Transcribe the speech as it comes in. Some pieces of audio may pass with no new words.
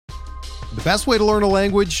The best way to learn a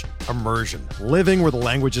language? Immersion. Living where the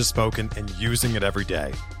language is spoken and using it every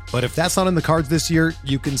day. But if that's not in the cards this year,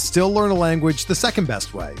 you can still learn a language the second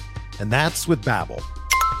best way, and that's with Babbel.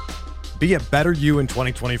 Be a better you in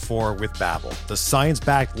 2024 with Babbel, the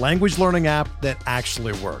science-backed language learning app that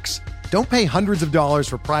actually works. Don't pay hundreds of dollars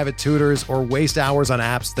for private tutors or waste hours on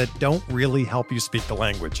apps that don't really help you speak the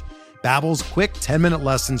language. Babbel's quick 10-minute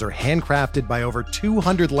lessons are handcrafted by over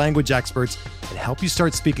 200 language experts and help you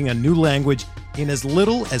start speaking a new language in as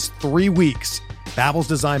little as 3 weeks. Babbel's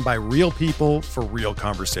designed by real people for real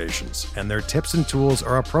conversations, and their tips and tools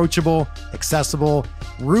are approachable, accessible,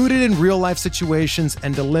 rooted in real-life situations,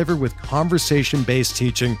 and delivered with conversation-based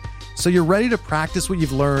teaching, so you're ready to practice what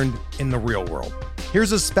you've learned in the real world.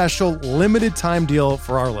 Here's a special limited-time deal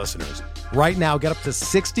for our listeners. Right now, get up to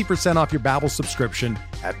 60% off your Babbel subscription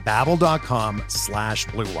at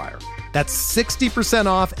babbel.com/Blue Wire. That's 60%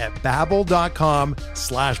 off at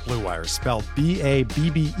babbel.com/Blue Wire, spelled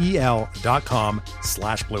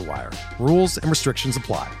BABBEL.com/Blue Wire. Rules and restrictions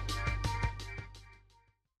apply.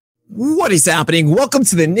 What is happening? Welcome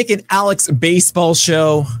to the Nick and Alex Baseball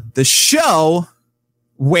Show, the show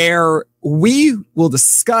where we will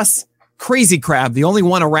discuss crazy crap, the only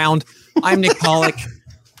one around. I'm Nick Pollock.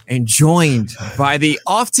 And joined by the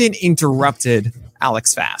often interrupted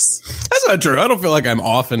Alex Fast. That's not true. I don't feel like I'm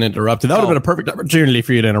often interrupted. That would have been a perfect opportunity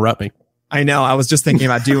for you to interrupt me. I know. I was just thinking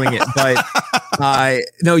about doing it. But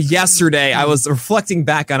no, yesterday I was reflecting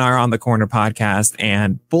back on our On the Corner podcast,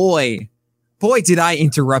 and boy, did I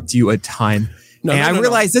interrupt you a ton. I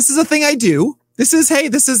realized this is a thing I do. This is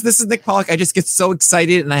Nick Pollock. I just get so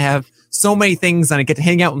excited, and I have so many things, and I get to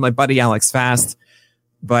hang out with my buddy Alex Fast.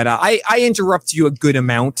 But I interrupt you a good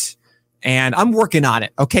amount, and I'm working on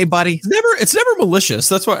it. Okay, buddy? It's never malicious.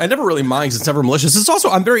 That's why I never really mind, 'cause it's never malicious. It's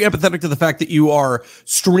also, I'm very empathetic to the fact that you are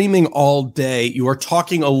streaming all day. You are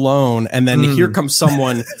talking alone, and then here comes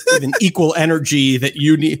someone with an equal energy that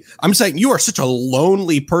you need. I'm saying you are such a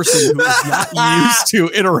lonely person who is not used to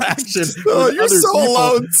interaction. You're so people.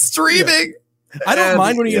 Alone streaming. Yeah. I don't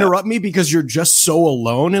mind when you interrupt me because you're just so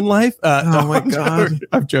alone in life. Oh my God.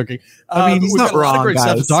 I'm joking. I mean, he's not wrong, a lot of great guys.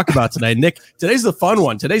 stuff to talk about today. Nick, today's the fun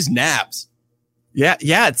one. Today's NABS. Yeah,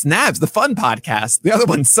 it's NABS, the fun podcast. The other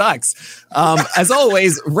one sucks. As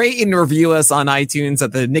always, rate and review us on iTunes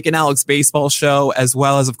at the Nick and Alex Baseball Show, as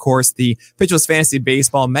well as, of course, the Pitcher's Fantasy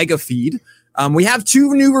Baseball mega feed. We have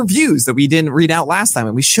 2 new reviews that we didn't read out last time,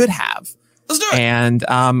 and we should have. Let's do it. And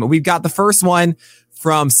we've got the first one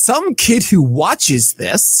from some kid who watches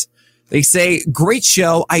this. They say, great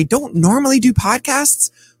show. I don't normally do podcasts,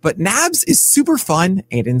 but NABS is super fun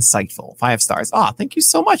and insightful. 5 stars. Oh, thank you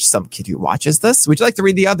so much, some kid who watches this. Would you like to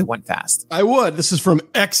read the other one fast? I would. This is from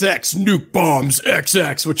XX Nuke Bombs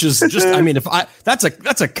XX, which is just, I mean, that's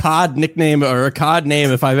a COD nickname or a COD name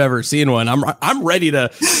if I've ever seen one. I'm ready to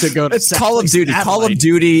go to It's Call of Duty. Satellite. Call of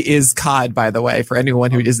Duty is COD, by the way, for anyone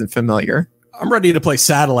who isn't familiar. I'm ready to play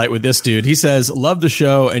satellite with this dude. He says, love the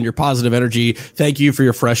show and your positive energy. Thank you for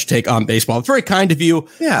your fresh take on baseball. It's very kind of you.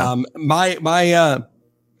 Yeah. My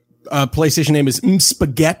PlayStation name is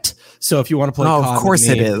Spaghetti. So if you want to play, of course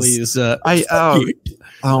it is. Please. Oh my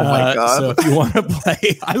God. So if you want to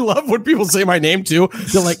play, I love when people say my name too.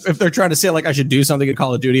 They're like, if they're trying to say like I should do something in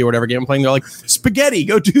Call of Duty or whatever game I'm playing, they're like, Spaghetti,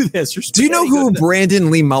 go do this. Do you know who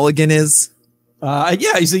Brandon Lee Mulligan is?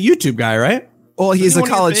 Yeah, he's a YouTube guy, right? Well, he's a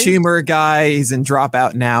College Humor guy. He's in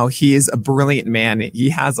Dropout now. He is a brilliant man. He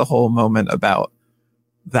has a whole moment about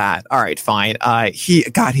that. All right, fine.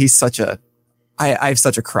 He's such a, I have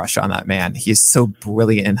such a crush on that man. He is so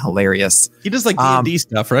brilliant and hilarious. He does like D&D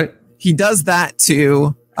stuff, right? He does that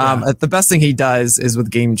too. The best thing he does is with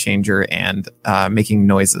Game Changer and making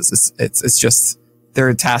noises. It's just,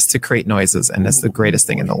 they're tasked to create noises, and it's the greatest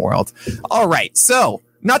thing in the world. All right, so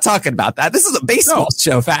not talking about that. This is a baseball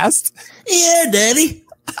show, Fast. Yeah, Daddy.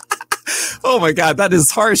 Oh my God, that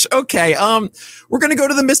is harsh. Okay, we're gonna go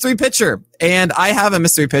to the mystery pitcher, and I have a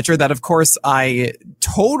mystery pitcher that, of course, I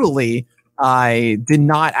did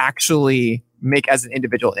not actually make as an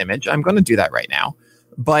individual image. I'm going to do that right now,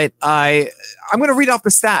 but I'm going to read off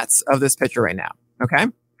the stats of this pitcher right now. Okay,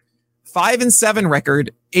 5-7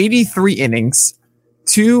 record, 83 innings,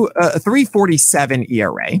 3.47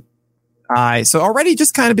 ERA. So already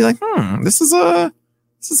just kind of be like, this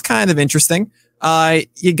is kind of interesting.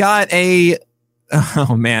 You got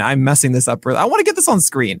oh man, I'm messing this up. I want to get this on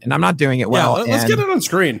screen, and I'm not doing it well. Yeah, let's get it on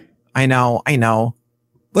screen. I know.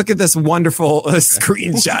 Look at this wonderful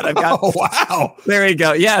screenshot I've got. Oh, wow. There you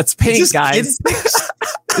go. Yeah, it's paint, guys.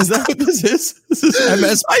 Is Is that what this is? This is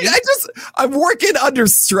MSP. I'm working under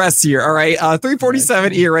stress here. All right.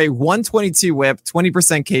 347 ERA, 122 whip,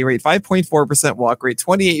 20% K rate, 5.4% walk rate,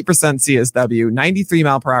 28% CSW, 93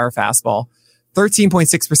 mile per hour fastball,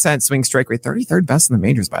 13.6% swing strike rate, 33rd best in the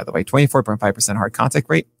majors, by the way, 24.5% hard contact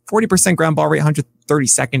rate, 40% ground ball rate,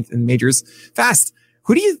 132nd in majors. Fast.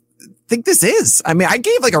 Who do you think this is? I mean, I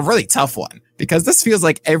gave like a really tough one because this feels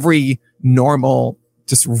like every normal,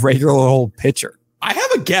 just regular old pitcher. I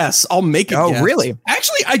have a guess. I'll make a guess. Oh, really?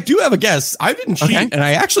 Actually, I do have a guess. I didn't cheat, and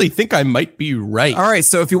I actually think I might be right. All right.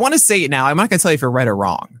 So if you want to say it now, I'm not going to tell you if you're right or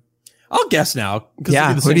wrong. I'll guess now.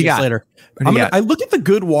 Yeah. Who do you got? Later. I look at the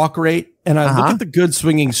good walk rate, and I look at the good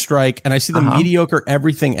swinging strike, and I see the mediocre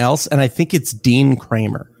everything else, and I think it's Dean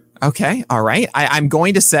Kramer. Okay. All right. I'm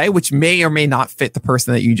going to say, which may or may not fit the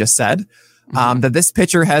person that you just said, that this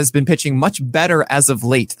pitcher has been pitching much better as of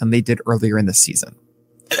late than they did earlier in the season.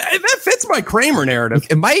 That fits my Kramer narrative.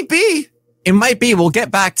 It might be. It might be. We'll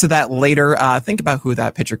get back to that later. Think about who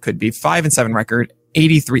that pitcher could be. 5-7 record,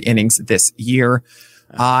 83 innings this year.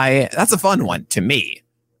 That's a fun one to me.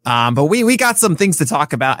 But we got some things to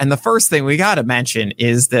talk about. And the first thing we got to mention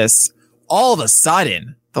is this. All of a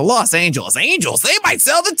sudden, the Los Angeles Angels, they might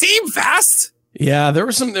sell the team fast. Yeah,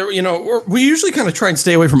 we usually kind of try and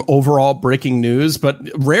stay away from overall breaking news, but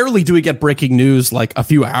rarely do we get breaking news like a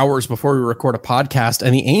few hours before we record a podcast.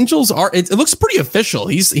 And the Angels it looks pretty official.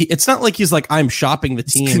 It's not like he's like, I'm shopping the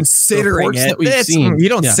team. Considering it. You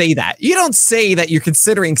don't say that. You don't say that you're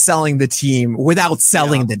considering selling the team without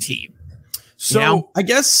selling the team. So I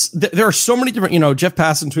guess there are so many different, Jeff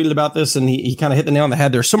Passan tweeted about this and he kind of hit the nail on the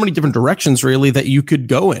head. There's so many different directions really that you could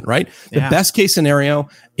go in, right? The best case scenario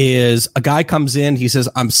is a guy comes in, he says,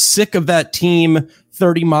 I'm sick of that team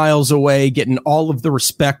 30 miles away, getting all of the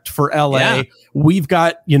respect for LA. Yeah. We've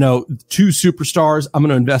got, 2 superstars. I'm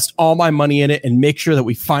going to invest all my money in it and make sure that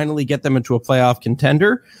we finally get them into a playoff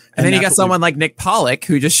contender. And then you got someone like Nick Pollock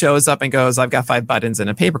who just shows up and goes, I've got 5 buttons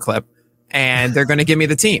and a paperclip and they're going to give me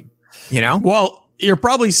the team. Well, you're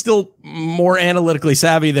probably still more analytically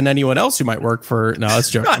savvy than anyone else who might work for. No, that's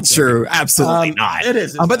joking. Not true. Absolutely not. It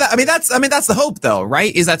is. But that's the hope, though,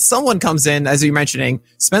 right? Is that someone comes in, as you're mentioning,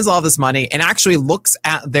 spends all this money and actually looks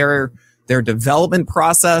at their development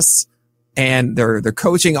process and their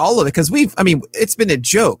coaching, all of it. Because it's been a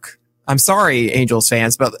joke. I'm sorry, Angels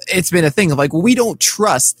fans, but it's been a thing of like, we don't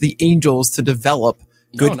trust the Angels to develop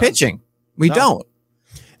good pitching. We don't.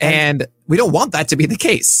 And we don't want that to be the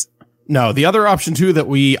case. No, the other option too that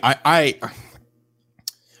we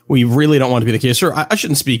really don't want to be the case, or I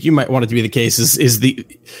shouldn't speak. You might want it to be the case. Is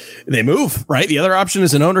they move, right? The other option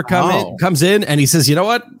is an owner comes in and he says, you know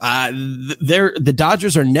what, the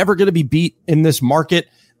Dodgers are never going to be beat in this market.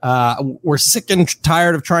 We're sick and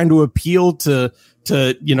tired of trying to appeal to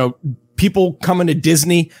people coming to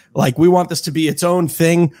Disney. Like, we want this to be its own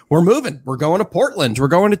thing. We're moving. We're going to Portland. We're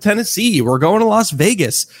going to Tennessee. We're going to Las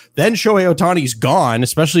Vegas. Then Shohei Ohtani's gone,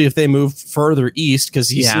 especially if they move further east, because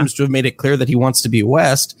he seems to have made it clear that he wants to be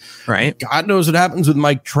west. Right. God knows what happens with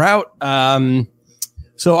Mike Trout.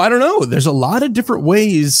 So I don't know. There's a lot of different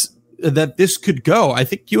ways that this could go. I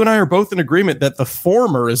think you and I are both in agreement that the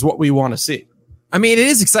former is what we want to see. I mean, it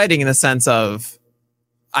is exciting in the sense of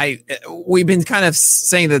we've been kind of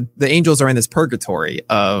saying that the Angels are in this purgatory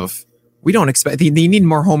of we don't expect they need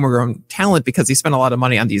more homegrown talent because they spend a lot of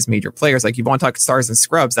money on these major players. Like, you want to talk stars and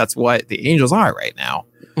scrubs, that's what the Angels are right now.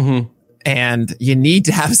 Mm-hmm. And you need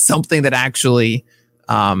to have something that actually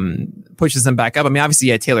pushes them back up. I mean, obviously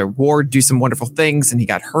you had Taylor Ward do some wonderful things and he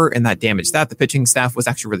got hurt and that damaged that. The pitching staff was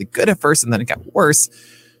actually really good at first and then it got worse.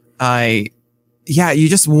 You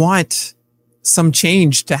just want some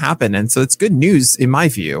change to happen. And so it's good news in my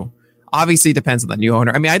view. Obviously it depends on the new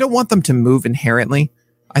owner. I mean, I don't want them to move inherently.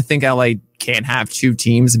 I think LA can have 2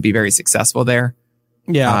 teams and be very successful there.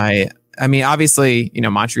 Yeah. I mean, obviously,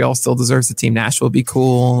 Montreal still deserves a team. Nashville would be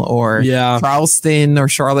cool, or Charleston or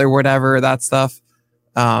Charlotte or whatever, that stuff.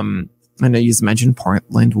 I know you just mentioned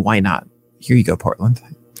Portland. Why not? Here you go, Portland.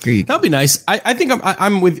 Here you go. That'd be nice. I think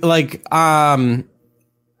I'm with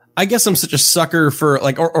I guess I'm such a sucker for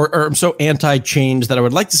or I'm so anti-change that I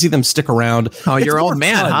would like to see them stick around. Oh, you're old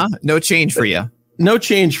man, huh? No change for you. No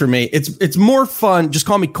change for me. It's more fun. Just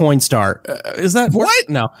call me Coinstar. Is that what?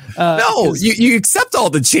 No, no. You accept all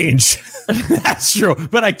the change. That's true,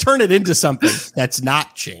 but I turn it into something that's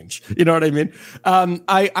not change. You know what I mean?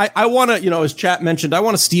 I want to, as Chat mentioned, I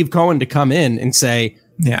want Steve Cohen to come in and say,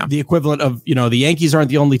 the equivalent of, the Yankees aren't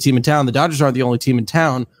the only team in town. The Dodgers aren't the only team in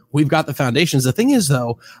town. We've got the foundations. The thing is,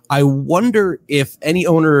 though, I wonder if any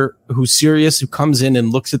owner who's serious, who comes in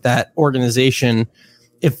and looks at that organization,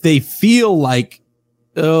 if they feel like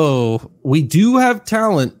we do have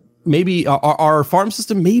talent. Maybe our farm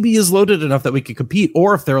system maybe is loaded enough that we could compete.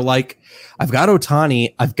 Or if they're like, I've got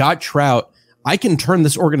Ohtani, I've got Trout, I can turn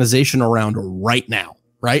this organization around right now,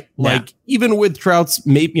 right? Yeah. Like even with Trout's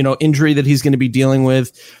injury that he's going to be dealing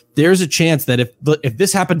with, there's a chance that if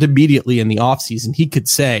this happened immediately in the offseason, he could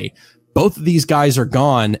say, both of these guys are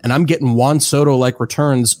gone and I'm getting Juan Soto-like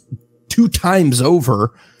returns 2 times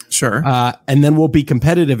over. Sure. And then we'll be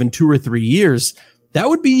competitive in 2 or 3 years. That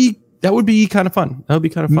would be kind of fun. That would be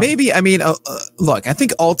kind of fun. Maybe. I mean, look, I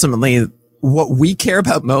think ultimately what we care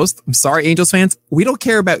about most, I'm sorry, Angels fans, we don't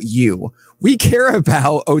care about you. We care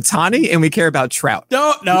about Ohtani and we care about Trout.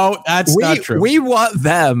 No, that's not true. We want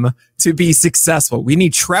them to be successful. We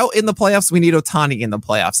need Trout in the playoffs. We need Ohtani in the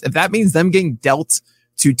playoffs. If that means them getting dealt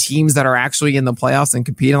to teams that are actually in the playoffs and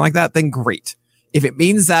competing like that, then great. If it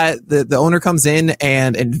means that the owner comes in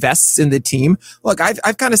and invests in the team, look,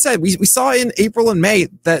 I've kind of said, we saw in April and May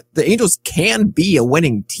that the Angels can be a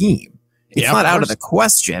winning team. It's not out of the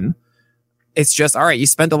question. It's just, all right, you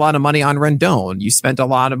spent a lot of money on Rendon. You spent a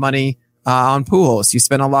lot of money on Pujols. You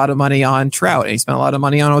spent a lot of money on Trout, and you spent a lot of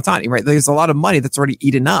money on Ohtani, right? There's a lot of money that's already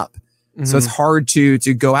eaten up. Mm-hmm. So it's hard to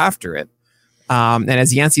go after it. And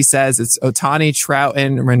as Yancey says, it's Ohtani, Trout,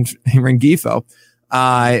 and Rengifo.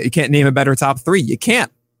 You can't name a better top 3. You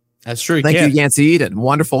can't. That's true. Thank you, Yancey Eden.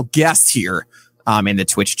 Wonderful guest here in the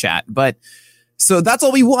Twitch chat. But so that's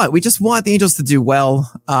all we want. We just want the Angels to do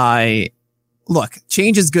well. Look,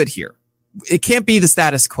 change is good here. It can't be the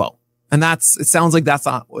status quo. And it sounds like that's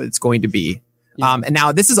not what it's going to be. Yeah. And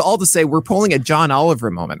now this is all to say we're pulling a John Oliver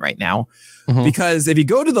moment right now, because if you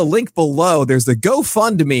go to the link below, there's the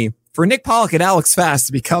GoFundMe for Nick Pollock and Alex Fast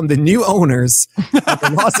to become the new owners of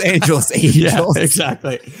the Los Angeles Angels. Yeah,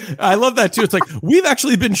 exactly. I love that too. It's like, we've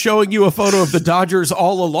actually been showing you a photo of the Dodgers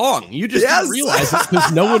all along. You just didn't realize it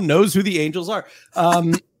because no one knows who the Angels are.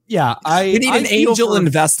 Yeah, we need an angel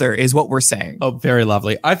investor is what we're saying. Oh, very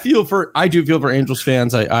lovely. I do feel for Angels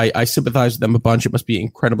fans. I sympathize with them a bunch. It must be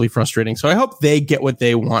incredibly frustrating. So I hope they get what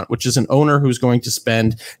they want, which is an owner who's going to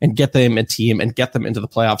spend and get them a team and get them into the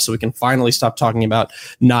playoffs so we can finally stop talking about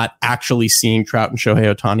not actually seeing Trout and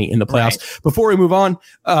Shohei Ohtani in the playoffs. Right. Before we move on,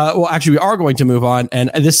 we are going to move on.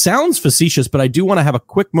 And this sounds facetious, but I do want to have a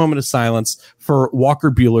quick moment of silence for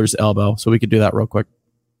Walker Buehler's elbow. So we could do that real quick.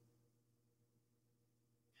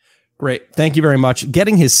 Great. Thank you very much.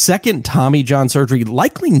 Getting his second Tommy John surgery,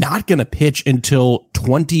 likely not going to pitch until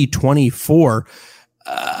 2024.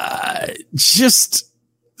 Just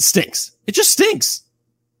stinks. It just stinks.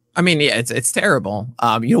 I mean, yeah, it's terrible.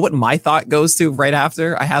 You know what my thought goes to right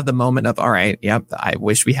after? I have the moment of, all right, yep, I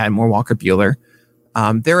wish we had more Walker Buehler.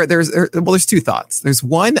 There's 2 thoughts. There's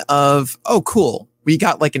one of, oh, cool. We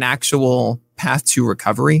got like an actual path to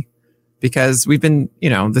recovery. Because we've been,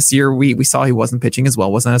 this year we saw he wasn't pitching as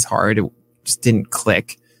well, wasn't as hard. It just didn't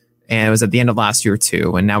click. And it was at the end of last year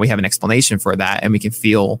too. And now we have an explanation for that. And we can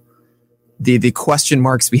feel the question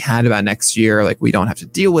marks we had about next year. Like, we don't have to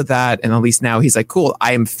deal with that. And at least now he's like, cool,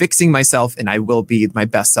 I am fixing myself and I will be my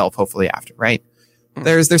best self hopefully after, right? Mm-hmm.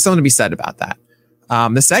 There's something to be said about that.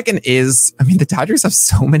 The second is, the Dodgers have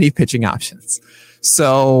so many pitching options.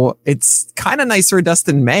 So it's kind of nice for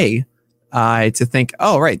Dustin May to think,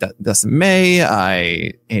 oh, right, Dustin May,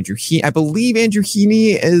 I believe Andrew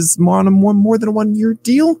Heaney is on a more than a 1-year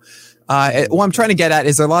deal. What I'm trying to get at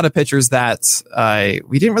is there are a lot of pitchers that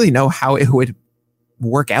we didn't really know how it would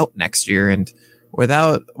work out next year. And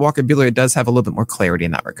without Walker Buehler, it does have a little bit more clarity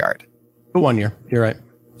in that regard. For 1 year. You're right.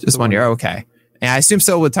 Just 1 year. Okay. And I assume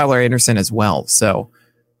so with Tyler Anderson as well. So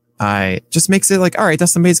just makes it like, all right,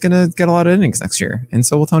 Dustin May's going to get a lot of innings next year. And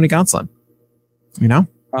so will Tony Gonsolin,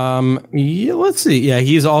 Yeah, let's see. Yeah,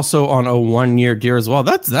 he's also on a 1-year deal as well.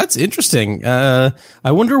 That's interesting. I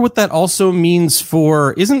wonder what that also means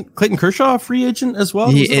for. Isn't Clayton Kershaw a free agent as well?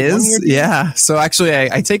 He is. Yeah. So actually,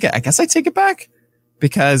 I take it. I guess I take it back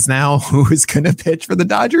because now who's going to pitch for the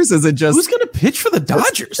Dodgers? Is it just who's going to pitch for the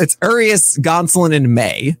Dodgers? It's Urias, Gonsolin, and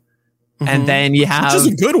May, and then you have which is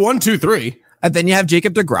a good 1, 2, 3. And then you have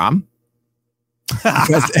Jacob deGrom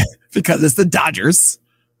because it's the Dodgers.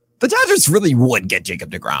 The Dodgers really would get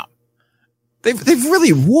Jacob deGrom. They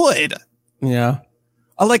really would. Yeah.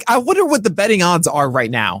 I wonder what the betting odds are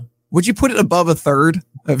right now. Would you put it above a third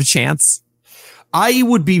of a chance? I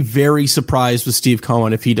would be very surprised with Steve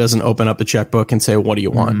Cohen if he doesn't open up the checkbook and say, what do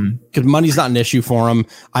you want? Because money's not an issue for him.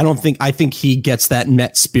 I think he gets that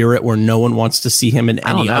Met spirit where no one wants to see him in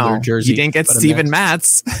any other jersey. He didn't get Steven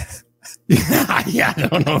Matz. Yeah, I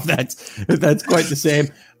don't know if that's quite the same.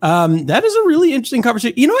 That is a really interesting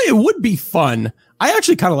conversation. It would be fun. I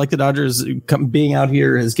actually kind of like the Dodgers being out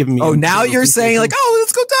here has given me. Oh, now you're saying like, oh,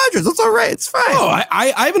 let's go Dodgers. That's all right. It's fine. Oh,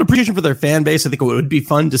 I have an appreciation for their fan base. I think it would be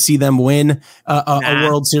fun to see them win a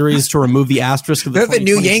World Series to remove the asterisk. Of They're the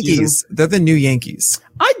new Yankees. Season. They're the new Yankees.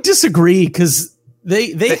 I disagree because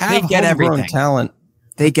they get everything. Talent.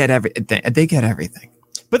 They get everything. They get everything.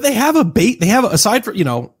 But they have they have aside from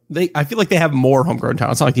I feel like they have more homegrown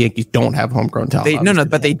talent. It's not like the Yankees don't have homegrown talent.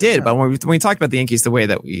 But they did. But when we talked about the Yankees the way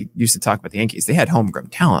that we used to talk about the Yankees, they had homegrown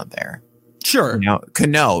talent there. Sure.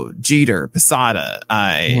 Cano, Jeter, Posada,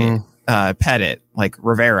 Pettit, like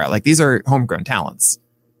Rivera, like these are homegrown talents.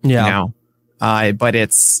 Yeah. But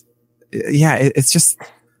it's just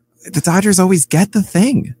the Dodgers always get the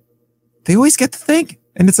thing. They always get the thing.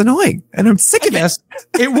 And it's annoying, and I'm sick of it.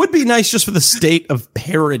 It would be nice just for the state of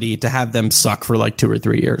parity to have them suck for like 2 or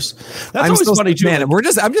 3 years. That's always funny too. Man,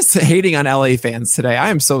 I'm just hating on LA fans today. I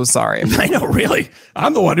am so sorry. I know, really.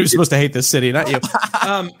 I'm the one who's supposed to hate this city, not you.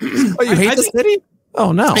 Oh, you hate the city?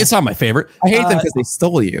 Oh no, it's not my favorite. I hate them because they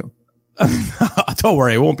stole you. Don't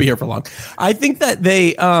worry, I won't be here for long. I think that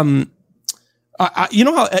they you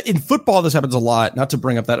know how in football this happens a lot, not to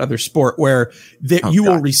bring up that other sport where you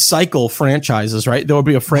will recycle franchises, right? There will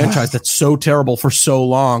be a franchise that's so terrible for so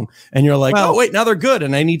long and you're like, oh wait, now they're good.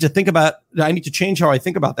 And I need to change how I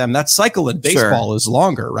think about them. That cycle in baseball is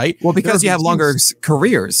longer, right? Well, because you have longer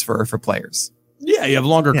careers for players. Yeah. You have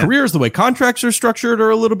longer careers. The way contracts are structured are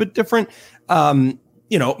a little bit different.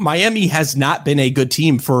 Miami has not been a good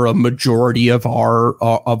team for a majority of our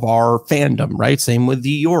fandom, right? Same with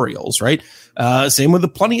the Orioles, right? Same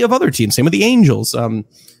with plenty of other teams. Same with the Angels.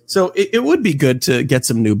 So it would be good to get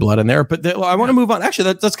some new blood in there. But I want to move on.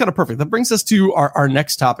 Actually, that's kind of perfect. That brings us to our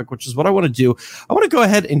next topic, which is what I want to do. I want to go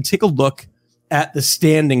ahead and take a look at the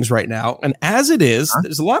standings right now. And as it is,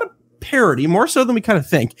 there's a lot of parity, more so than we kind of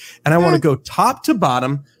think. And I want to go top to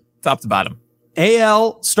bottom.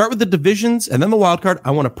 AL, start with the divisions and then the wild card.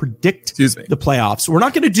 I want to predict the playoffs. We're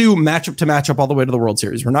not going to do matchup to matchup all the way to the World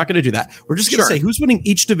Series. We're not going to do that. We're just going to say who's winning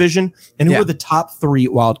each division and who are the top 3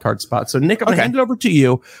 wild card spots. So Nick, I'm going to hand it over to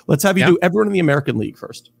you. Let's have you do everyone in the American League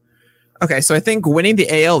first. Okay. So I think winning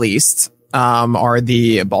the AL East are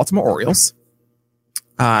the Baltimore Orioles,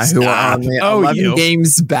 who are on the 11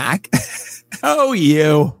 games back. Oh,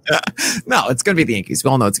 you. No, it's going to be the Yankees. We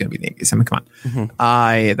all know it's going to be the Yankees. I mean, come on.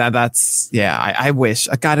 I wish.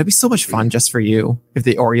 God, it'd be so much fun just for you if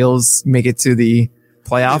the Orioles make it to the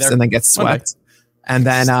playoffs and then get swept. And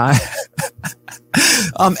then AL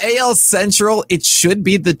Central, it should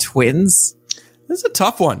be the Twins. This is a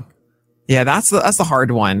tough one. Yeah, that's the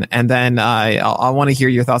hard one. And then I want to hear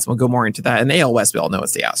your thoughts. We'll go more into that. And AL West, we all know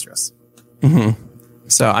it's the Astros. Mm-hmm.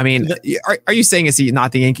 So, I mean, are you saying is he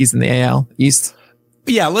not the Yankees in the AL East?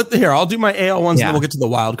 Yeah, I'll do my AL ones and then we'll get to the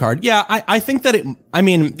wild card. Yeah, I think that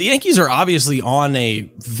the Yankees are obviously on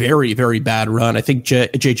a very, very bad run. I think Jay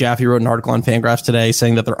Jaffe wrote an article on Fangraphs today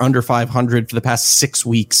saying that they're under 500 for the past 6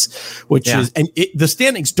 weeks, which is, and the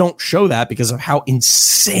standings don't show that because of how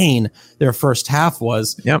insane their first half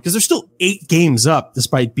was. Because they're still 8 games up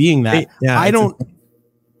despite being that.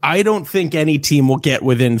 I don't think any team will get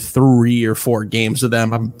within 3 or 4 games of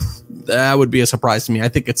them. That would be a surprise to me. I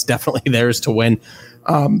think it's definitely theirs to win.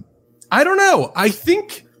 I don't know. I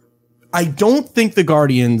don't think the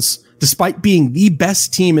Guardians, despite being the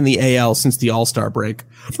best team in the AL since the All-Star break,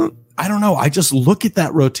 I don't know. I just look at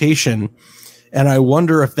that rotation and I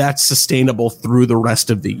wonder if that's sustainable through the rest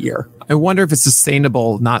of the year. I wonder if it's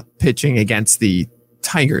sustainable not pitching against the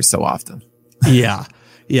Tigers so often. Yeah.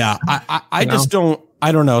 I just don't.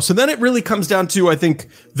 I don't know. So then it really comes down to, I think,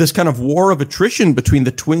 this kind of war of attrition between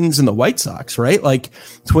the Twins and the White Sox, right? Like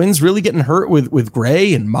Twins really getting hurt with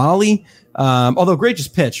Gray and Molly. Although Gray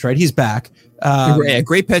just pitched, right? He's back.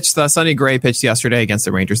 Gray pitched. Sonny Gray pitched yesterday against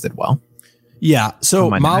the Rangers, did well. Yeah. So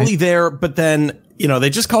Molly there, but then, they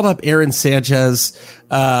just called up Aaron Sanchez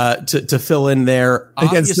to fill in there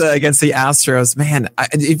against the Astros. Man,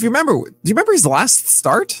 if you remember, do you remember his last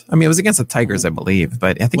start? I mean, it was against the Tigers, I believe,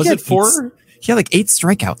 but I think was it 4? He had like 8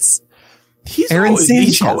 strikeouts. Aaron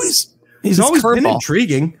Sanchez. He's always been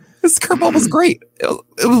intriguing. His curveball was great. It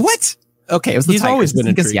was what? Okay, it was the Tigers. Always been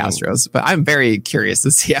against the Astros, but I'm very curious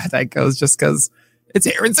to see how that goes, just because it's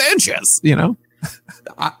Aaron Sanchez. I'm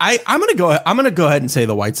gonna go ahead and say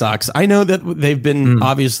the White Sox. I know that they've been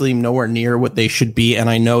obviously nowhere near what they should be, and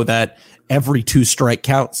I know that every 2 strike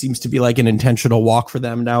count seems to be like an intentional walk for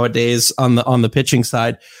them nowadays on the pitching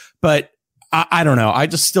side. But I don't know. I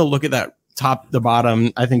just still look at that top to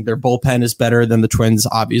bottom. I think their bullpen is better than the Twins,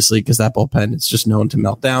 obviously, because that bullpen is just known to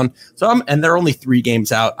melt down. And they're only 3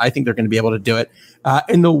 games out. I think they're going to be able to do it.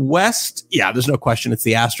 In the West, yeah, there's no question it's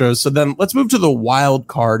the Astros. So then let's move to the wild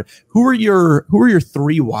card. Who are your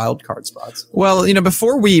 3 wild card spots? Well,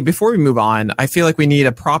 before we move on, I feel like we need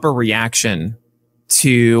a proper reaction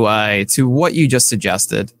to what you just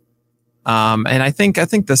suggested. And I think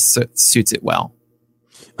this suits it well.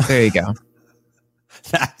 There you go.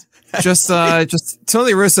 Just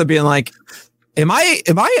Tony Russo being like, am I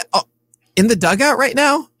in the dugout right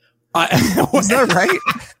now? Is that right?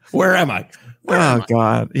 Where am I?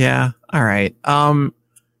 God. Yeah. All right.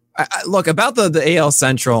 Look, about the AL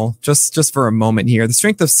Central, just for a moment here, the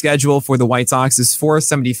strength of schedule for the White Sox is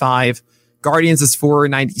 475, Guardians is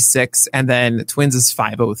 496, and then the Twins is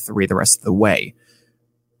 503 the rest of the way.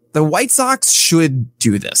 The White Sox should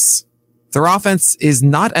do this. Their offense is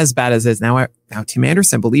not as bad as it is now. Now, Tim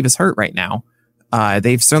Anderson, I believe, is hurt right now.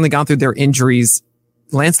 They've certainly gone through their injuries.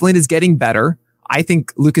 Lance Lynn is getting better. I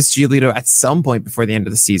think Lucas Giolito at some point before the end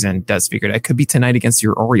of the season does figure it out. It could be tonight against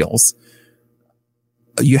your Orioles.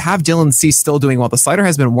 You have Dylan Cease still doing well. The slider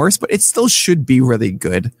has been worse, but it still should be really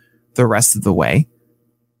good the rest of the way.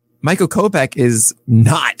 Michael Kopech is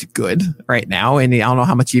not good right now, and I don't know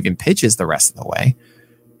how much he even pitches the rest of the way.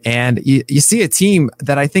 And you see a team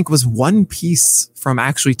that I think was one piece from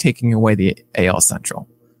actually taking away the AL Central.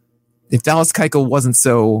 If Dallas Keuchel wasn't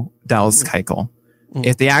so Dallas Keuchel,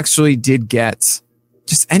 if they actually did get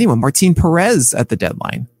just anyone, Martin Perez at the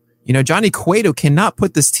deadline, Johnny Cueto cannot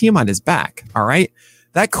put this team on his back. All right.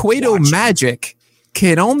 That Cueto magic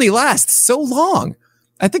can only last so long.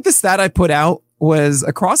 I think the stat I put out was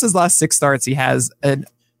across his last 6 starts, he has an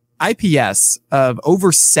IPS of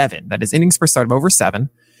over 7. That is innings per start of over 7,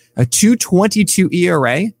 a 2.22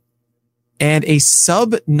 ERA, and a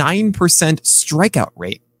sub 9% strikeout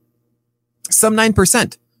rate. Sub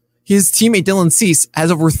 9%. His teammate Dylan Cease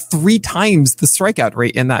has over 3 times the strikeout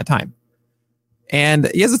rate in that time. And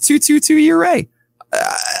he has a 2.22 ERA.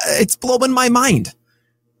 It's blowing my mind.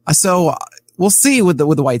 So we'll see with the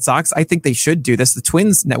White Sox. I think they should do this. The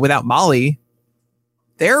Twins, without Molly,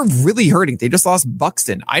 they're really hurting. They just lost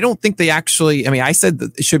Buxton. I don't think they actually, I said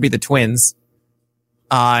that it should be the Twins.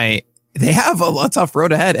 They have a tough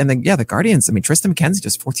road ahead. And then, the Guardians, Tristan McKenzie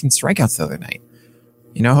just 14 strikeouts the other night.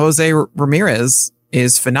 Jose Ramirez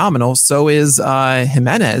is phenomenal. So is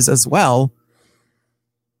Jimenez as well.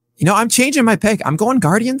 I'm changing my pick. I'm going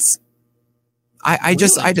Guardians.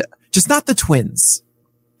 Just not the Twins.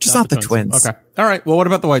 Just not the Twins. Okay. All right. Well, what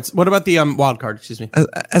about the Whites? What about the wild card? Excuse me.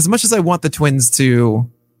 As much as I want the Twins to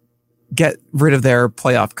get rid of their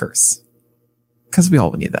playoff curse, because we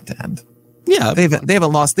all need that to end. Yeah. They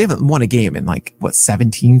haven't won a game in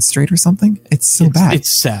 17 straight or something. It's so bad.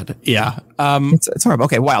 It's sad. Yeah. It's horrible.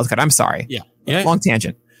 Okay. Wild card. I'm sorry. Yeah. Long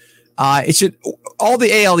tangent. It should all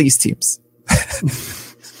the AL East teams.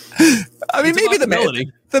 Maybe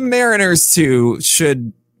the Mariners too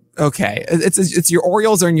should. Okay, it's your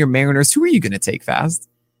Orioles and your Mariners. Who are you going to take fast?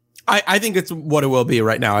 I think it's what it will be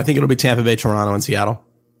right now. I think it'll be Tampa Bay, Toronto, and Seattle.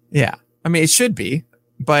 Yeah, it should be.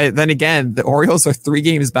 But then again, the Orioles are 3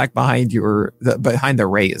 games back behind behind the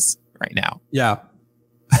Rays right now. Yeah,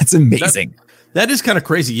 that's amazing. That is kind of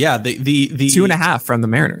crazy. Yeah, the 2.5 from the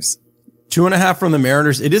Mariners. 2.5 from the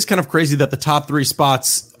Mariners. It is kind of crazy that the top 3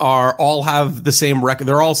 spots all have the same record.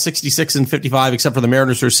 They're all 66 and 55, except for the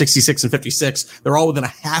Mariners, who are 66 and 56. They're all within a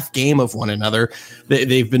half game of one another.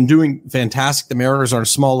 They've been doing fantastic. The Mariners are on a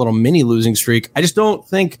small little mini losing streak. I just don't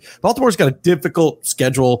think Baltimore's got a difficult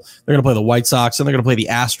schedule. They're going to play the White Sox and they're going to play the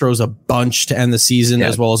Astros a bunch to end the season,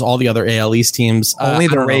 as well as all the other AL East teams. Only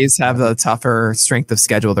the Rays have the tougher strength of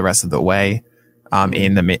schedule the rest of the way.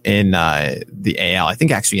 In the AL, I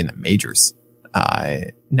think actually in the majors.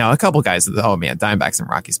 No, a couple guys. Oh man, Diamondbacks and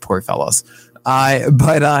Rockies, poor fellows.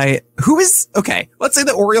 But who is okay? Let's say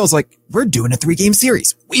the Orioles we're doing a 3-game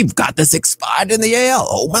series. We've got the 6th spot in the AL.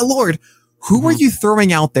 Oh my lord, who are you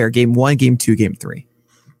throwing out there? Game 1, game 2, game 3.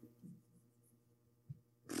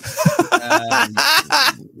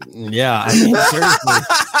 Yeah, seriously,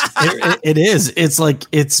 it is.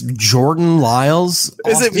 It's Jordan Lyles.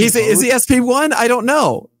 Is he SP1? I don't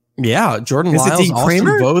know. Yeah, Jordan Lyles, Dean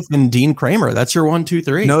Kramer? Austin Voth, and Dean Kramer. That's your 1, 2,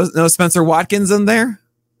 3. No Spencer Watkins in there.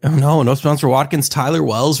 Oh, no Spencer Watkins. Tyler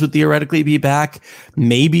Wells would theoretically be back.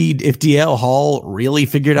 Maybe if DL Hall really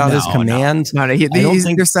figured out his command. No,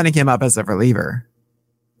 they're sending him up as a reliever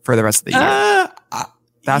for the rest of the year.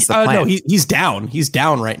 That's the plan. No, he's down. He's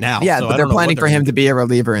down right now. Yeah, so but they're planning for him to be a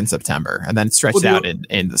reliever in September and then stretched out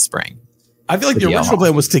in the spring. I feel like the original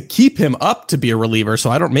plan was to keep him up to be a reliever.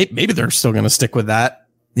 So maybe they're still going to stick with that.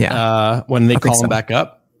 Yeah. When they call him back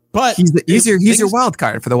up. But he's your wild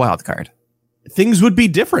card for the wild card. Things would be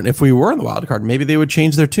different if we were in the wild card. Maybe they would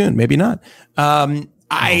change their tune. Maybe not. I've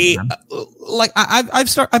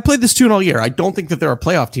played this tune all year. I don't think that they're a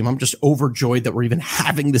playoff team. I'm just overjoyed that we're even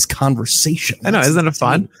having this conversation. I know, isn't it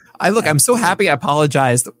fun? I'm so happy. I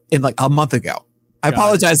apologized in like a month ago. I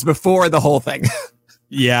apologized before the whole thing.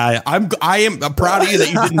 Yeah, I am proud of you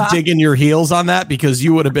that you didn't dig in your heels on that, because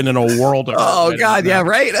you would have been in a world of God, yeah,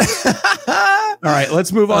 right. All right,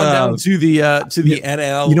 let's move on down to the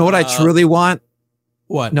NL. You know what I truly want?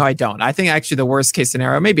 What? No, I don't. I think actually the worst case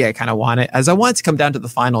scenario, maybe I kind of want it, as I want it to come down to the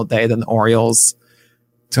final day, then the Orioles.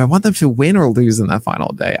 Do I want them to win or lose in that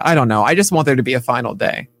final day? I don't know. I just want there to be a final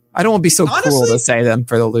day. I don't want to be so cruel to say them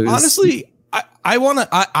for the lose. Honestly, I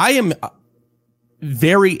am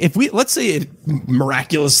very, let's say it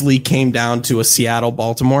miraculously came down to a Seattle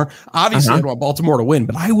Baltimore, obviously I'd want Baltimore to win,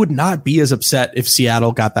 but I would not be as upset if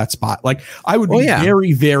Seattle got that spot. Like, I would be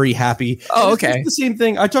very, very happy. Oh, okay. It's the same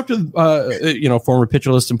thing. I talked to former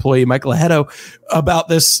Pitcher List employee Michael Ahedo about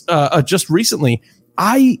this just recently.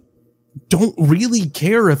 I don't really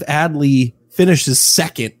care if Adley finishes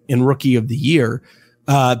second in Rookie of the Year,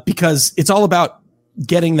 because it's all about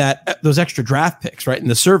getting those extra draft picks, right? And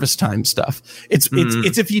the service time stuff. It's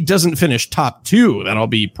if he doesn't finish top 2, then I'll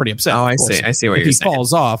be pretty upset. Oh, I see what you're saying. If he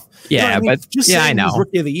falls off. Yeah, but just I know.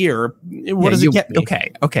 Rookie of the Year. What does it get me?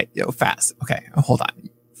 Okay. Fast. Okay. Hold on.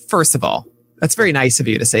 First of all, that's very nice of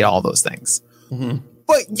you to say all those things. Mm-hmm.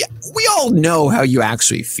 But yeah, we all know how you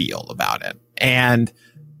actually feel about it. And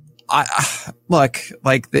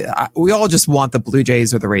we all just want the Blue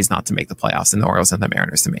Jays or the Rays not to make the playoffs and the Orioles and the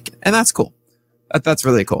Mariners to make it. And that's cool. That's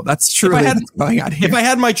really cool. That's truly what's going on here. If I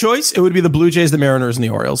had my choice, it would be the Blue Jays, the Mariners, and the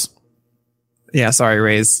Orioles. Yeah, sorry,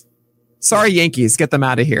 Rays. Sorry, Yankees. Get them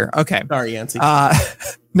out of here. Okay. Sorry, Yancy.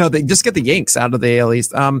 No, they just get the Yanks out of the AL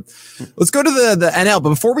East. Let's go to the NL. But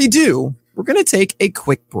before we do, we're going to take a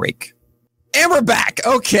quick break. And we're back.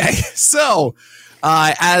 Okay. So,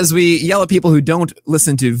 as we yell at people who don't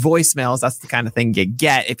listen to voicemails, that's the kind of thing you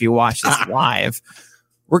get if you watch this live.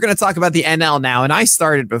 We're going to talk about the NL now, and I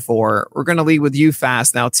started before. We're going to lead with you,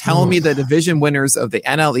 Fast. Now, tell me the division winners of the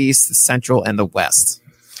NL East, the Central, and the West.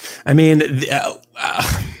 I mean, the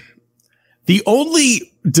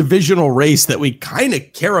only divisional race that we kind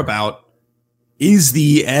of care about is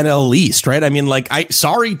the NL East, right? I mean,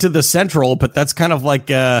 sorry to the Central, but that's kind of like,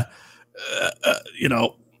 I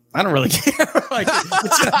don't really care.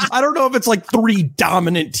 I don't know if it's like 3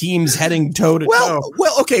 dominant teams heading toe to toe.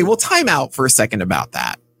 Well, okay. We'll time out for a second about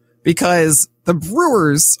that, because the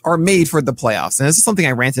Brewers are made for the playoffs. And this is something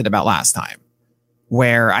I ranted about last time,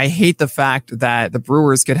 where I hate the fact that the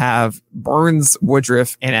Brewers could have Burns,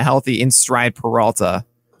 Woodruff, and a healthy in-stride Peralta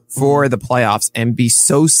for the playoffs and be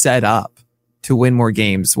so set up to win more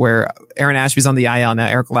games, where Aaron Ashby's on the IL now.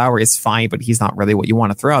 Eric Lowry is fine, but he's not really what you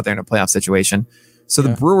want to throw out there in a playoff situation. So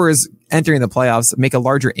the Brewers entering the playoffs make a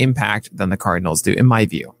larger impact than the Cardinals do, in my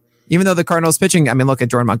view. Even though the Cardinals pitching, I mean, look at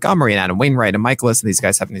Jordan Montgomery and Adam Wainwright and Michaelis and these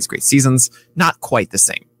guys having these great seasons. Not quite the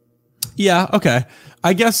same. Yeah. Okay.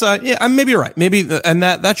 I guess, maybe you're right. Maybe, and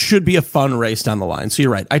that should be a fun race down the line. So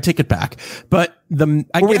you're right. I take it back. But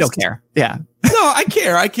we don't care. Yeah. No, I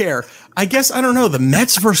care. I guess, I don't know. The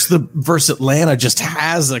Mets versus Atlanta just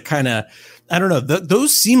has a kind of, I don't know.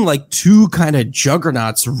 Those seem like 2 kind of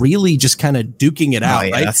juggernauts really just kind of duking it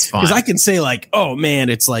out, right? That's fun. Because I can say like, oh man,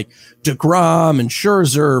 it's like DeGrom and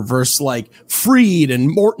Scherzer versus like Fried,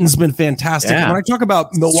 and Morton's been fantastic. Yeah. And when I talk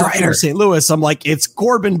about Milwaukee or St. Louis, I'm like, it's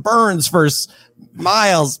Corbin Burns versus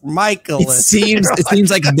Michael. It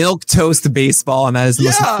seems like milk toast baseball, and that is the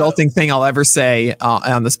most insulting thing I'll ever say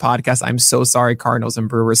on this podcast. I'm so sorry, Cardinals and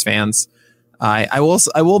Brewers fans. I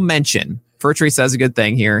will mention, Furtree says a good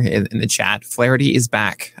thing here in the chat. Flaherty is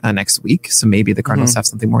back next week, so maybe the Cardinals have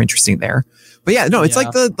something more interesting there. But yeah, no, it's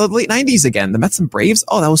like the late 90s again. The Mets and Braves.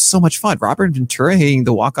 Oh, that was so much fun. Robert Ventura hitting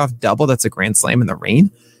the walk-off double. That's a grand slam in the rain.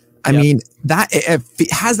 I mean, that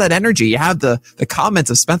it has that energy. You have the comments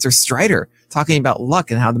of Spencer Strider talking about luck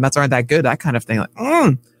and how the Mets aren't that good, that kind of thing. Like,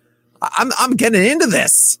 I'm getting into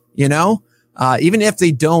this, even if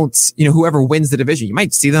they don't, whoever wins the division, you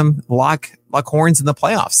might see them lock horns in the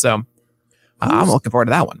playoffs. So I'm looking forward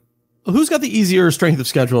to that one. Who's got the easier strength of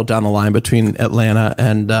schedule down the line between Atlanta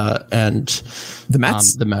and the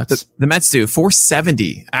Mets? The Mets. The Mets do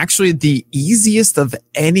 470. Actually, the easiest of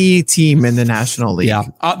any team in the National League. Yeah.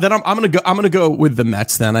 Then I'm gonna go with the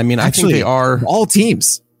Mets. Then I mean, actually, I think they are all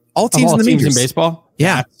teams in the majors in baseball.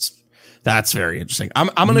 Yeah. That's very interesting. I'm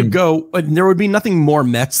gonna go. There would be nothing more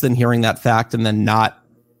Mets than hearing that fact and then not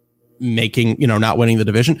not winning the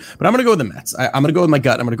division. But I'm gonna go with the Mets. I'm gonna go with my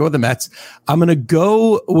gut. I'm gonna go with the Mets. I'm gonna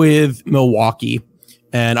go with Milwaukee.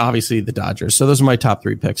 and obviously the Dodgers. So those are my top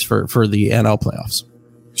 3 picks for the NL playoffs.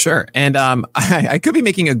 Sure. And I could be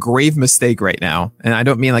making a grave mistake right now. And I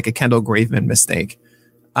don't mean like a Kendall Graveman mistake.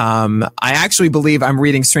 I actually believe I'm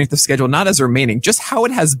reading strength of schedule, not as remaining, just how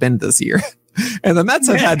it has been this year. And the Mets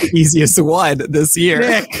have had the easiest one this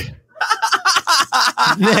year.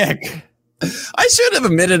 Nick. I should have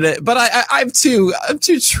admitted it, but I'm too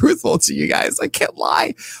truthful to you guys. I can't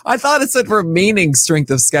lie. I thought it said remaining strength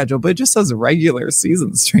of schedule, but it just says regular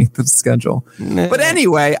season strength of schedule. But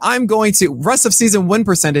anyway, I'm going to rest of season win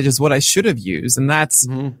percentage is what I should have used, and that's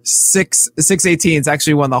 618. It's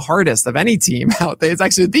actually one of the hardest of any team out there. It's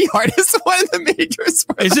actually the hardest one in the majors.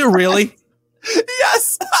 Is it really?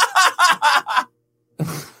 Yes.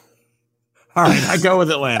 All right, I go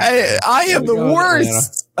with Atlanta. I am the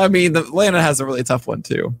worst. I mean, Atlanta has a really tough one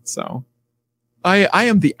too. So I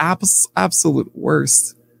am the absolute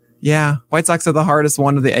worst. Yeah. White Sox are the hardest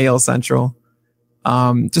one of the AL Central.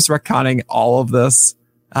 Just retconning all of this.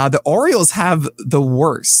 The Orioles have the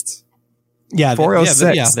worst. Yeah.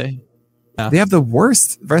 406. They have the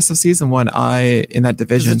worst rest of season one in that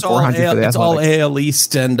division. It's 400 for the Athletics. All AL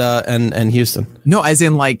East and Houston. No, as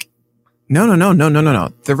in like, no.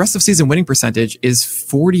 The rest of season winning percentage is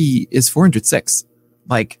 406.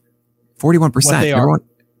 Like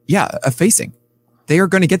 41%. Facing. They are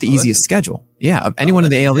going to get the easiest schedule. Yeah, of anyone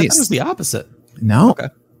in the AL East. That was the opposite. No. Okay.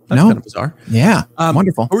 That's kind of bizarre. Yeah.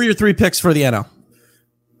 Wonderful. Who are your 3 picks for the NL?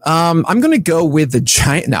 I'm going to go with the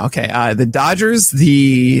Giant. No, okay. The Dodgers,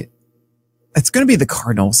 it's going to be the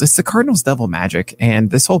Cardinals. It's the Cardinals Devil Magic. And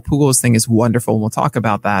this whole Pujols thing is wonderful. We'll talk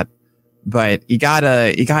about that. But you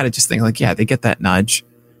gotta just think like, yeah, they get that nudge.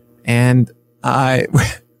 And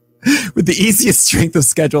with the easiest strength of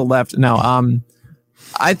schedule left. No,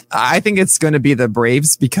 I think it's going to be the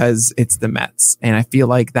Braves because it's the Mets. And I feel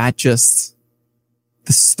like that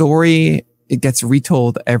the story, it gets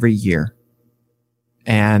retold every year.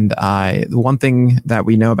 And the one thing that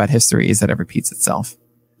we know about history is that it repeats itself.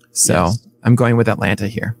 So yes. I'm going with Atlanta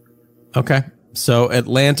here. Okay. So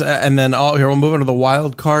Atlanta, and then here we'll move on to the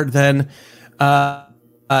wild card then. Not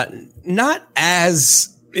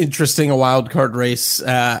as interesting a wild card race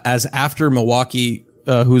as after Milwaukee,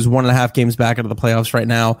 who's 1.5 games back into the playoffs right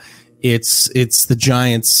now. It's the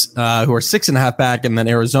Giants who are 6.5 back, and then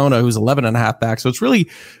Arizona who's 11.5 back. So it's really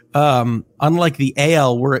unlike the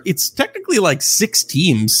AL where it's technically like 6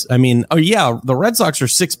 teams. I mean, the Red Sox are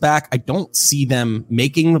 6 back. I don't see them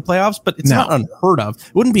making the playoffs, but it's not unheard of.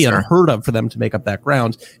 It wouldn't be unheard of for them to make up that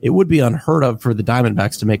ground. It would be unheard of for the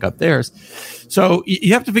Diamondbacks to make up theirs. So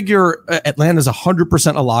you have to figure Atlanta's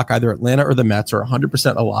 100% a lock, either Atlanta or the Mets are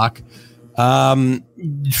 100% a lock.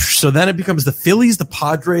 So then it becomes the Phillies, the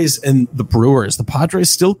Padres, and the Brewers. The Padres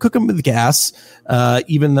still cooking with gas,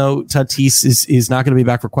 even though Tatis is not going to be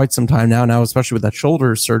back for quite some time now, especially with that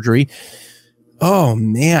shoulder surgery. Oh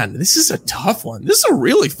man, this is a tough one. This is a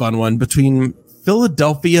really fun one between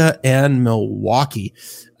Philadelphia and Milwaukee.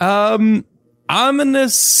 I'm gonna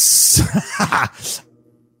say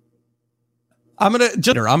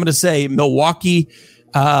Milwaukee.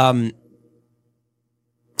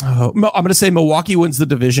 I'm going to say Milwaukee wins the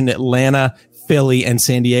division. Atlanta, Philly, and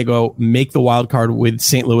San Diego make the wild card with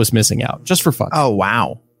St. Louis missing out, just for fun. Oh,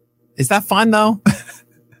 wow. Is that fun, though?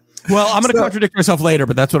 Well, I'm going to contradict myself later,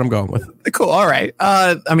 but that's what I'm going with. Cool. All right.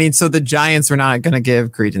 So the Giants we're not going to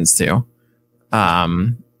give credence to.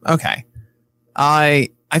 Okay. I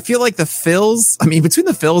feel like the Phils, between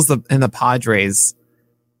the Phils and the Padres,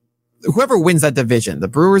 whoever wins that division, the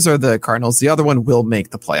Brewers or the Cardinals, the other one will make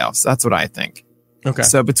the playoffs. That's what I think. Okay.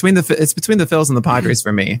 So it's between the Phils and the Padres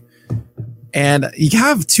for me. And you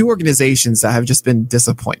have 2 organizations that have just been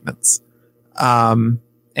disappointments. And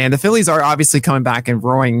the Phillies are obviously coming back and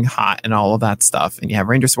roaring hot and all of that stuff. And you have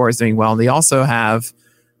Ranger Suarez doing well. And they also have,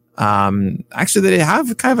 they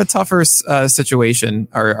have kind of a tougher situation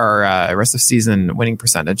or rest of season winning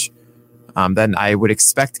percentage than I would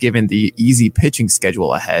expect given the easy pitching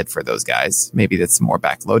schedule ahead for those guys. Maybe that's more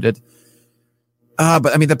backloaded.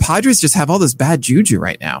 But the Padres just have all this bad juju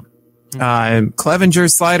right now.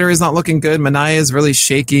 Clevenger's slider is not looking good. Manaea is really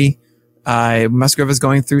shaky. Musgrove is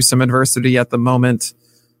going through some adversity at the moment.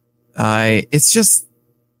 It's just,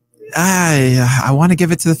 I want to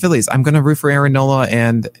give it to the Phillies. I'm going to root for Aaron Nola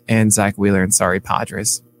and Zach Wheeler, and sorry,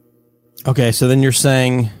 Padres. Okay. So then you're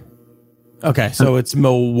saying, so it's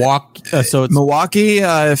Milwaukee. Milwaukee,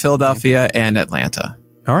 Philadelphia, and Atlanta.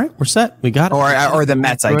 All right, we're set. We got it. Or the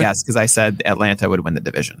Mets, I guess, because I said Atlanta would win the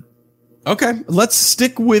division. Okay, let's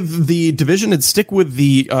stick with the division and stick with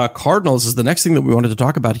the Cardinals. Is the next thing that we wanted to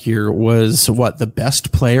talk about here was the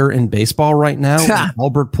best player in baseball right now,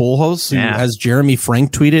 Albert Pujols, who, as Jeremy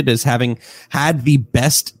Frank tweeted, as having had the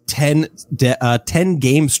best 10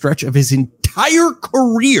 game stretch of his entire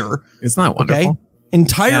career. It's not wonderful. Okay?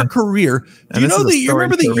 Entire career. Do you know you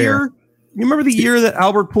remember the year? You remember the year that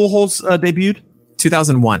Albert Pujols debuted?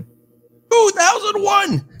 2001.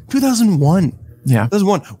 2001. Yeah.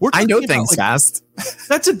 2001. I know things fast.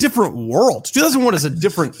 That's a different world. 2001 is a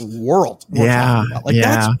different world.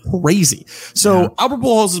 That's crazy. So Albert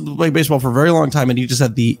Pujols has played baseball for a very long time, and he just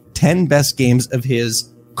had the 10 best games of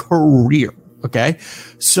his career. Okay.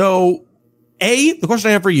 So the question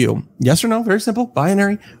I have for you, yes or no, very simple,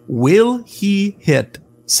 binary. Will he hit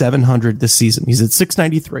 700 this season? He's at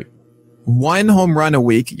 693. 1 home run a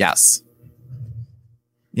week. Yes.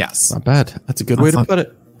 Not bad. That's a good way to put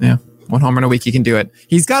it. Yeah. 1 home run a week, he can do it.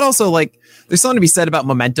 He's got also there's something to be said about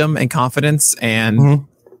momentum and confidence, and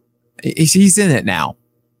he's in it now.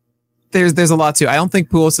 There's a lot to. I don't think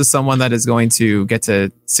Pujols is someone that is going to get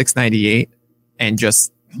to 698 and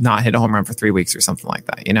just not hit a home run for 3 weeks or something like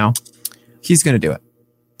that. He's going to do it.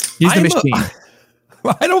 He's the machine.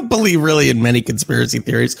 I don't believe really in many conspiracy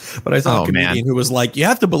theories, but I saw a comedian who was like, you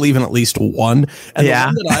have to believe in at least one. And the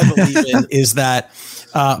one that I believe in is that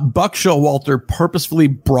Buck Showalter purposefully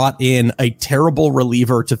brought in a terrible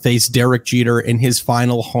reliever to face Derek Jeter in his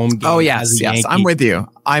final home game. Oh, yes. I'm with you.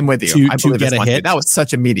 I believe to get a hit. That was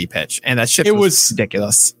such a meaty pitch, and that shit was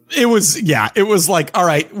ridiculous. It was like, all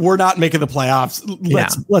right, we're not making the playoffs.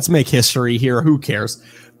 Let's make history here. Who cares?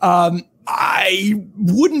 I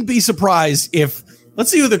wouldn't be surprised if. Let's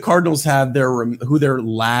see who the Cardinals have their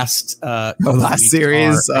last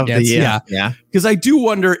series of the year. Yeah. Because I do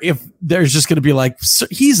wonder if there's just going to be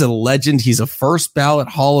he's a legend. He's a first ballot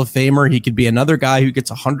Hall of Famer. He could be another guy who gets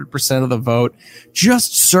 100% of the vote.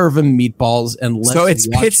 Just serve him meatballs and let's So it's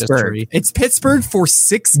Pittsburgh. History. It's Pittsburgh for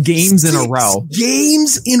 6 games in a row.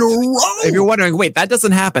 Games in a row. If you're wondering, wait, that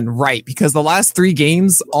doesn't happen, right? Because the last 3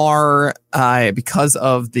 games are because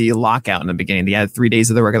of the lockout in the beginning. They had 3 days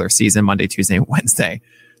of the regular season: Monday, Tuesday, and Wednesday.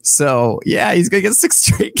 So he's gonna get 6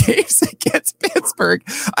 straight games against Pittsburgh.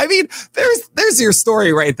 I mean, there's your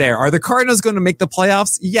story right there. Are the Cardinals going to make the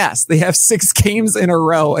playoffs? Yes, they have 6 games in a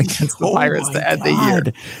row against the Pirates to end the year.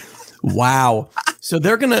 Wow. So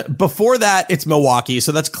they're gonna. Before that, it's Milwaukee.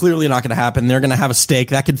 So that's clearly not going to happen. They're going to have a stake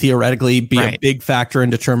that could theoretically be a big factor in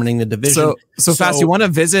determining the division. So fast. You want to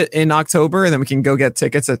visit in October, and then we can go get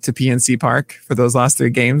tickets to PNC Park for those last 3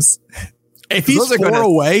 games. If he's 4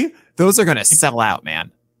 away, those are going to sell out,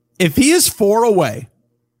 man. If he is 4 away,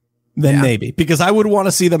 then maybe, because I would want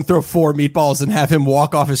to see them throw 4 meatballs and have him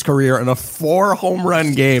walk off his career in a 4 home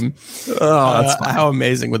run game. Oh, that's how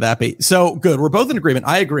amazing would that be? So good. We're both in agreement.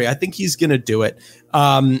 I agree. I think he's going to do it.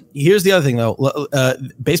 Here's the other thing though.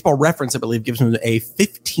 Baseball Reference, I believe, gives him a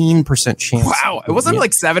 15% chance. Wow. It wasn't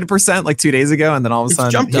 7% 2 days ago. And then all of a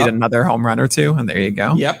sudden he hit another home run or 2. And there you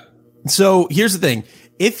go. Yep. So here's the thing.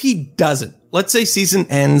 If he doesn't, let's say season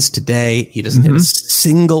ends today, he doesn't hit a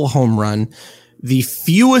single home run. The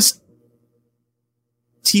fewest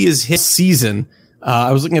he has hit season.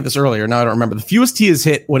 I was looking at this earlier. Now I don't remember. The fewest he has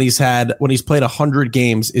hit when he's played 100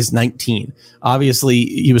 games is 19. Obviously,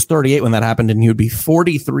 he was 38 when that happened, and he would be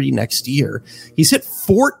 43 next year. He's hit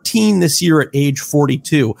 14 this year at age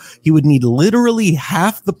 42. He would need literally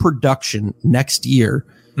half the production next year.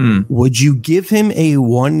 Would you give him a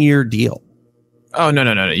 1-year deal? Oh,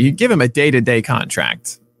 no. You give him a day-to-day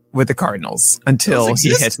contract with the Cardinals until he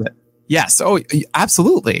hits it. Yes. Oh,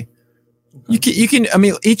 absolutely. You can. I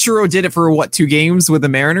mean, Ichiro did it for 2 games with the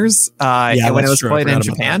Mariners when it was played in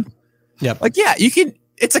Japan. Yeah. You can.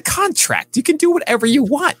 It's a contract. You can do whatever you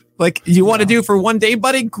want. You want to do for 1 day,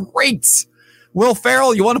 buddy? Great. Will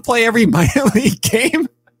Ferrell, you want to play every minor league game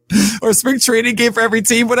or spring training game for every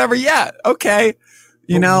team? Whatever. Yeah. Okay.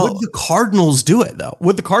 Would the Cardinals do it though?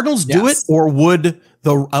 Would the Cardinals do it, or would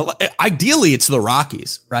ideally it's the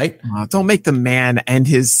Rockies, right? Don't make the man end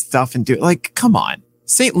his stuff and do it. Come on,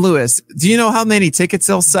 St. Louis. Do you know how many tickets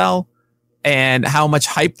they'll sell and how much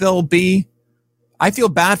hype there'll be? I feel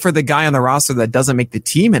bad for the guy on the roster that doesn't make the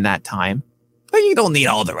team in that time, but you don't need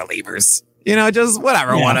all the relievers. Just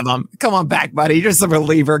whatever, one of them. Come on back, buddy. You're just a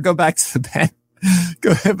reliever. Go back to the pen.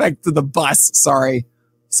 Go back to the bus. Sorry,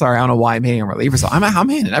 I don't know why I'm hitting a reliever. So I'm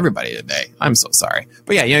hitting everybody today. I'm so sorry.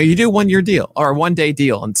 But yeah, you do 1-year deal or a 1-day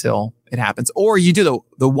deal until it happens, or you do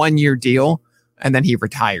the 1-year deal and then he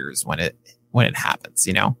retires when it happens.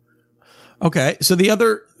 Okay, so the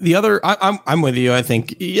other, I'm with you. I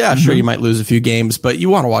think, sure, you might lose a few games, but you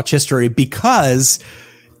want to watch history, because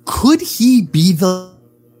could he be the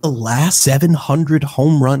the last 700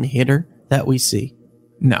 home run hitter that we see?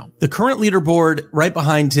 No. The current leaderboard right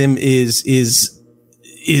behind him is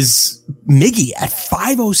Miggy at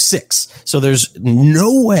 506. So there's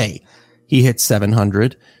no way he hits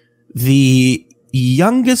 700. The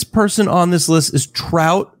youngest person on this list is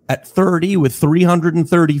Trout at 30 with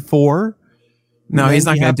 334. No, he's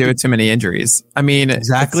not going to do it too many injuries. I mean,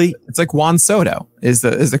 exactly. It's like Juan Soto is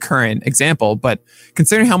the current example, but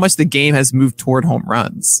considering how much the game has moved toward home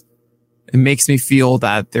runs, it makes me feel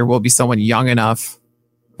that there will be someone young enough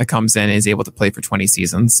that comes in and is able to play for 20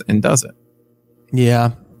 seasons and does it.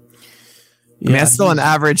 Yeah. I mean, that's still an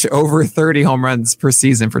average over 30 home runs per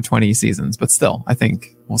season for 20 seasons, but still, I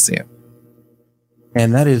think we'll see it.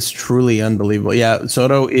 And that is truly unbelievable. Yeah,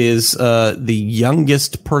 Soto is the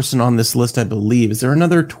youngest person on this list, I believe. Is there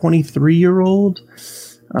another 23-year-old?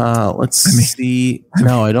 Let's see.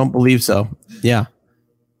 No, I don't believe so. Yeah.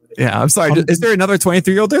 Yeah, I'm sorry. Is there another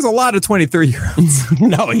 23-year-old? There's a lot of 23-year-olds.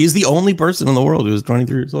 No, he's the only person in the world who's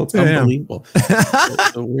 23 years old. It's unbelievable.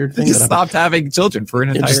 It's a weird thing. He just stopped having children for an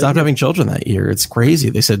entire year. Stopped having children that year. It's crazy.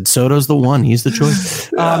 They said Soto's the one. He's the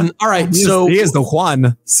choice. All right. He is the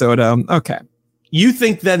Juan Soto. Okay. You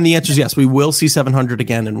think then the answer is yes, we will see 700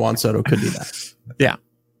 again, and Juan Soto could do that. Yeah.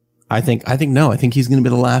 I think no. I think he's going to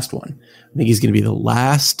be the last one. I think he's going to be the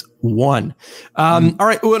last one. All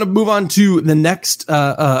right. We're going to move on to the next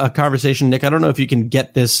conversation. Nick, I don't know if you can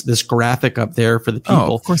get this graphic up there for the people.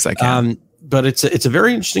 Oh, of course I can. But it's a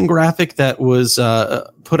very interesting graphic that was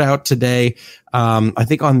put out today, I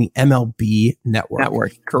think on the MLB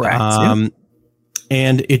network. Correct.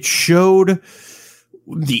 And it showed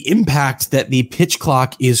the impact that the pitch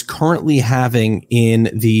clock is currently having in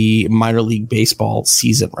the minor league baseball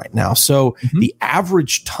season right now. So the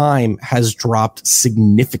average time has dropped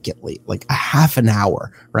significantly, like a half an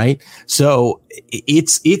hour, right? So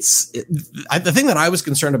it's the thing that I was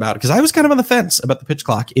concerned about, because I was kind of on the fence about the pitch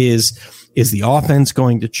clock, is the offense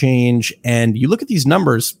going to change? And you look at these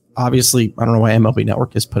numbers, obviously, I don't know why MLB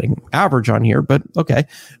Network is putting average on here, but okay.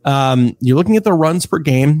 You're looking at the runs per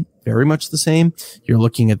game, very much the same. You're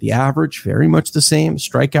looking at the average, very much the same.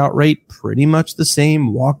 Strikeout rate, pretty much the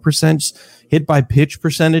same. Walk percentage, hit by pitch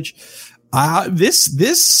percentage.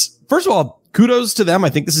 This first of all, kudos to them.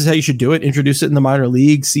 I think this is how you should do it. Introduce it in the minor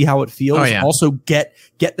league, see how it feels. Oh, yeah. Also get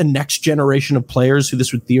the next generation of players who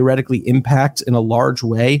this would theoretically impact in a large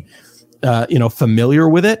way, familiar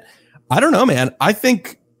with it. I don't know, man. I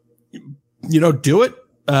think, do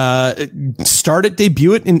it. Start it,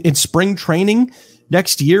 debut it in spring training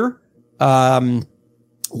next year.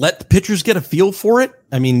 Let the pitchers get a feel for it.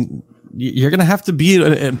 I mean, you're going to have to be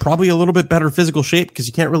in probably a little bit better physical shape because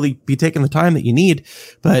you can't really be taking the time that you need.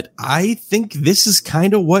 But I think this is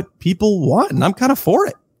kind of what people want, and I'm kind of for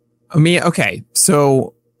it. I mean, okay.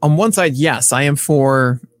 So on one side, yes, I am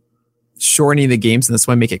for shortening the games in this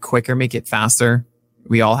way, make it quicker, make it faster.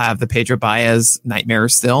 We all have the Pedro Baez nightmare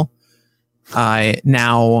still.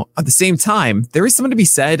 Now, at the same time, there is something to be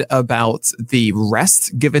said about the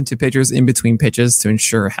rest given to pitchers in between pitches to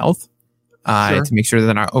ensure health, to make sure that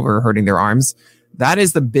they're not overhurting their arms. That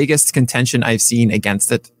is the biggest contention I've seen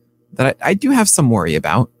against it that I do have some worry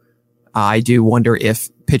about. I do wonder if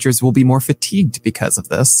pitchers will be more fatigued because of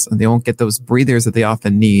this, and they won't get those breathers that they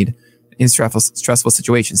often need in stressful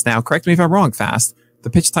situations. Now, correct me if I'm wrong, Fast. The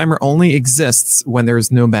pitch timer only exists when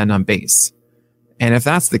there's no men on base. And if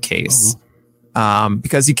that's the case,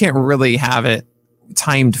 because you can't really have it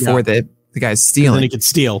timed for the guys stealing. Then he could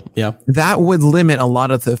steal. Yeah. That would limit a lot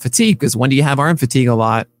of the fatigue, because when do you have arm fatigue a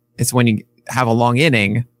lot? It's when you have a long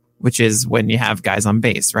inning, which is when you have guys on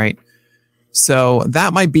base, right? So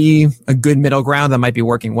that might be a good middle ground that might be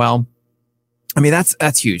working well. I mean,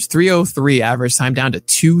 that's huge. 303 average time down to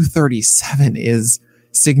 237 is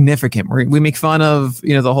significant. We make fun of,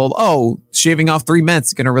 the whole, shaving off 3 minutes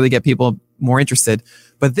is going to really get people more interested.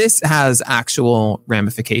 But this has actual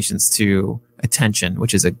ramifications to attention,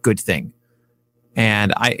 which is a good thing.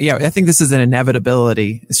 And I think this is an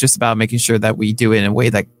inevitability. It's just about making sure that we do it in a way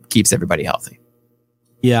that keeps everybody healthy.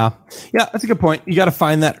 Yeah, that's a good point. You got to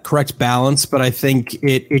find that correct balance, but I think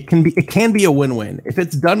it can be a win-win if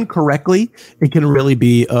it's done correctly. It can really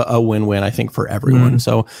be a win-win, I think, for everyone.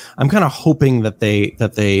 So I'm kind of hoping that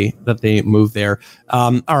they move there.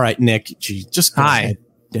 All right, Nick, just go ahead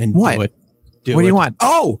and what? Do it. What do you want?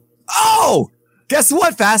 Oh! Guess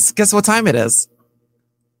what, Fast? Guess what time it is?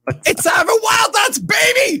 It's time for Wild Thoughts,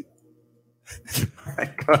 baby! All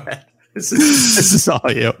right, go ahead. This is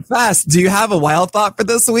all you. Fast, do you have a wild thought for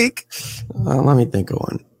this week? Let me think of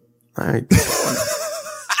one. All right.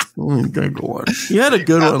 Let me think of one. You had a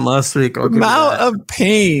good one last week. Amount of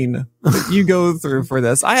pain that you go through for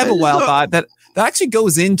this. I have a wild thought that that actually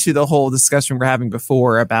goes into the whole discussion we're having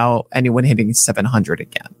before about anyone hitting 700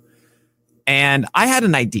 again. And I had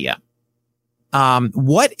an idea.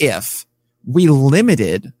 What if we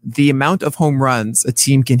limited the amount of home runs a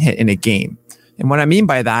team can hit in a game? And what I mean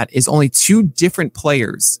by that is only 2 different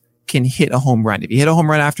players can hit a home run. If you hit a home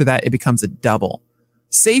run after that, it becomes a double.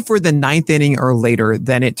 Say for the 9th inning or later,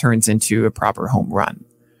 then it turns into a proper home run.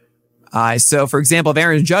 So, for example, if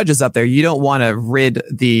Aaron Judge is up there, you don't want to rid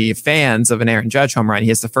the fans of an Aaron Judge home run. He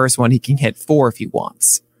hits the first one. He can hit 4 if he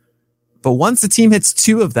wants. But once the team hits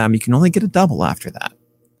 2 of them, you can only get a double after that.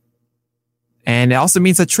 And it also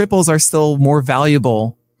means that triples are still more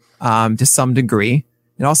valuable to some degree.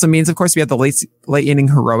 It also means, of course, we have the late inning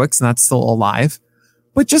heroics, and that's still alive.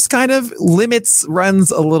 But just kind of limits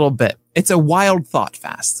runs a little bit. It's a wild thought,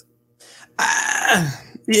 Fast.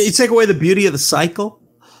 You take away the beauty of the cycle.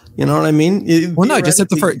 You know what I mean? Well, no, just hit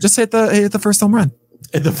the first home run.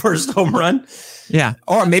 At the first home run? Yeah.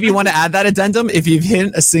 Or maybe you want to add that addendum. If you've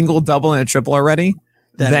hit a single, double, and a triple already,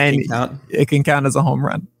 then it can count as a home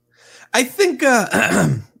run. I think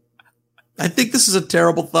this is a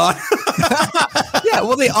terrible thought. Yeah,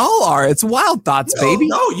 well, they all are. It's wild thoughts, baby.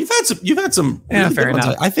 No, you've had some. Yeah, really fair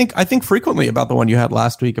enough. I think frequently about the one you had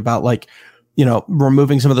last week about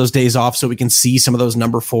removing some of those days off so we can see some of those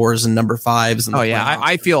number 4s and number 5s. And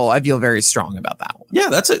I feel very strong about that one. Yeah,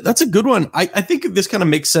 that's a good one. I think this kind of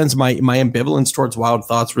makes sense. My ambivalence towards wild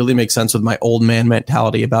thoughts really makes sense with my old man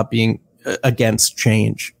mentality about being against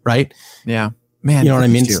change. Right? Yeah. Man, you know what I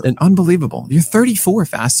mean? Unbelievable. You're 34,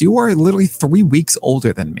 Fast. You are literally 3 weeks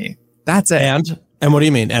older than me. That's it. And what do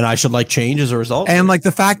you mean? And I should change as a result? And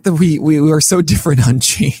the fact that we are so different on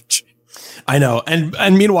change. I know.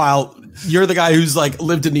 And meanwhile, you're the guy who's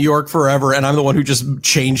lived in New York forever, and I'm the one who just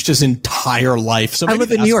changed his entire life. So I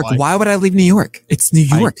live in New York. Why would I leave New York? It's New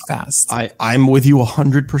York, Fast. I'm with you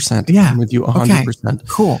 100%. Yeah. I'm with you 100%. Okay.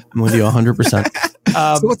 Cool. I'm with you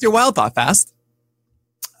 100%. So what's your wild thought, Fast?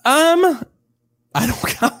 I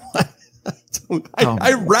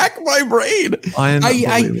rack my brain.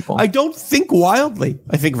 I don't think wildly.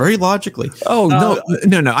 I think very logically. Oh, no.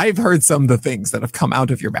 I've heard some of the things that have come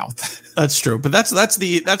out of your mouth. That's true. But that's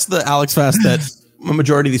the Alex Fast that a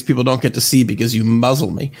majority of these people don't get to see because you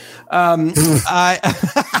muzzle me. All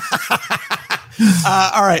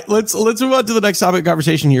right, let's move on to the next topic of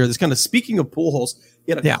conversation here. This kind of speaking of pool holes,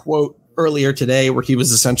 he had a quote earlier today where he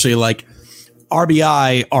was essentially like,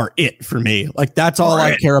 RBI are it for me. That's all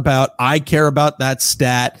I care about. I care about that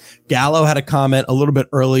stat. Gallo had a comment a little bit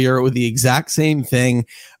earlier with the exact same thing.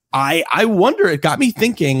 I wonder, it got me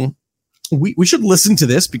thinking, we should listen to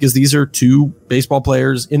this because these are 2 baseball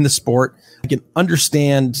players in the sport. I can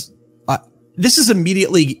understand. This is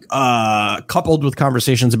immediately coupled with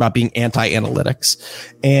conversations about being anti-analytics.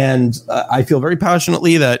 And I feel very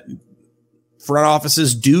passionately that front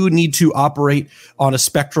offices do need to operate on a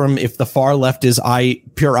spectrum. If the far left is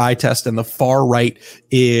pure eye test and the far right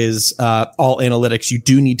is all analytics, you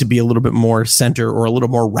do need to be a little bit more center or a little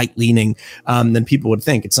more right leaning than people would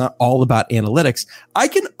think. It's not all about analytics. I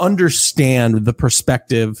can understand the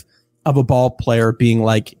perspective of a ball player being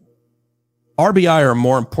like, RBI are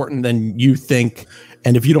more important than you think.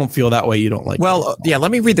 And if you don't feel that way, you don't like it. Well, yeah,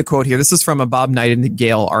 let me read the quote here. This is from a Bob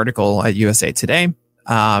Nightingale article at USA Today.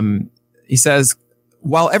 He says,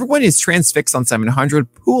 while everyone is transfixed on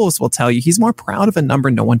 700, Pujols will tell you he's more proud of a number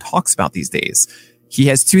no one talks about these days. He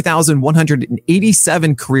has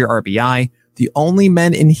 2,187 career RBI. The only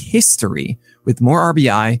men in history with more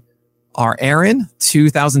RBI are Aaron,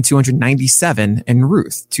 2,297, and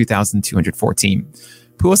Ruth, 2,214.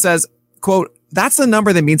 Pujols says, quote, that's the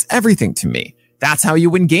number that means everything to me. That's how you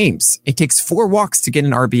win games. It takes 4 walks to get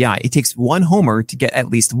an RBI. It takes 1 homer to get at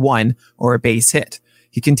least 1 or a base hit.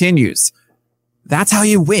 He continues, that's how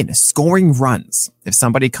you win, scoring runs. If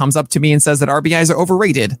somebody comes up to me and says that RBIs are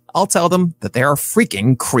overrated, I'll tell them that they are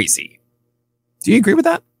freaking crazy. Do you agree with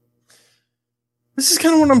that? This is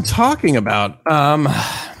kind of what I'm talking about. I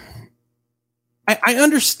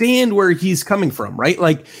understand where he's coming from, right?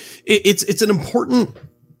 It's an important,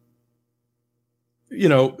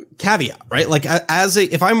 caveat, right?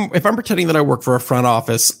 If I'm pretending that I work for a front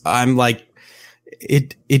office, I'm like,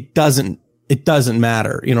 it doesn't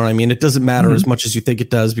matter. You know what I mean? It doesn't matter as much as you think it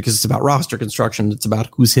does because it's about roster construction. It's about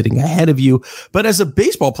who's hitting ahead of you. But as a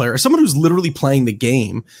baseball player, as someone who's literally playing the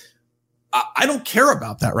game, I don't care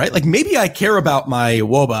about that, right? Maybe I care about my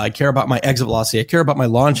WOBA. I care about my exit velocity. I care about my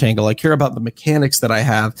launch angle. I care about the mechanics that I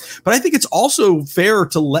have. But I think it's also fair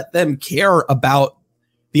to let them care about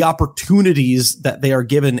the opportunities that they are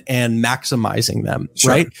given and maximizing them,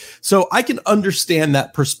 Sure. right? So I can understand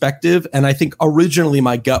that perspective. And I think originally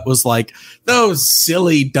my gut was like, those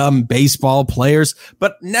silly, dumb baseball players.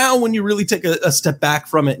 But now when you really take a step back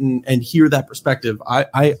from it and hear that perspective,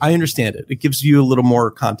 I understand it. It gives you a little more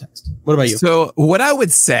context. What about you? So what I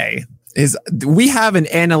would say is we have an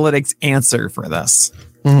analytics answer for this.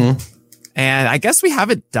 Mm-hmm. And I guess we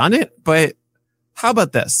haven't done it, but how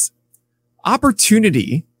about this?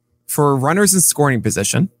 Opportunity for runners in scoring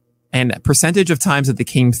position and percentage of times that they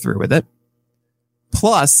came through with it,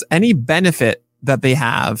 plus any benefit that they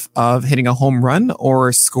have of hitting a home run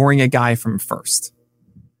or scoring a guy from first.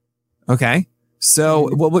 Okay. So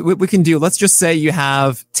what we can do, let's just say you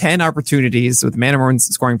have 10 opportunities with man in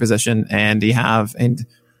scoring position and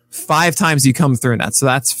 5 times you come through in that. So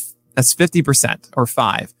that's 50% or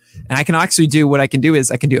 5. And I can actually do what I can do is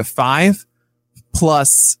I can do a 5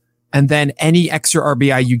 plus, and then any extra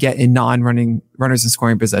RBI you get in non-running runners in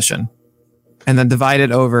scoring position, and then divide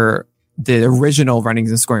it over the original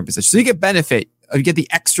runnings in scoring position. So you get benefit, you get the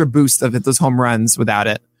extra boost of those home runs without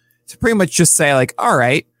it. To pretty much just say like, all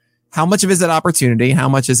right, how much of it is that opportunity? How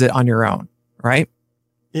much is it on your own? Right.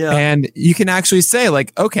 Yeah. And you can actually say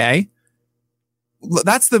like, okay,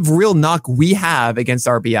 that's the real knock we have against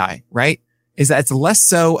RBI, right? Is that it's less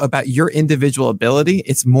so about your individual ability.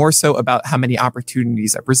 It's more so about how many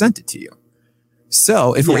opportunities are presented to you.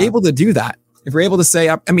 So if we're able to do that, if we're able to say,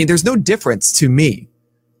 I mean, there's no difference to me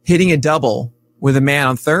hitting a double with a man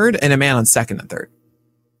on third and a man on second and third.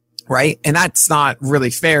 Right. And that's not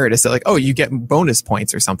really fair to say like, oh, you get bonus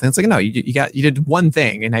points or something. It's like, no, you did one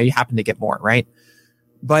thing and now you happen to get more. Right.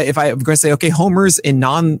 But if I'm going to say, okay, homers in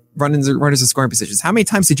non-runners and scoring positions, how many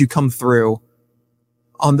times did you come through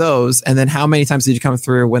on those? And then how many times did you come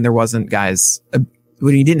through when there wasn't guys,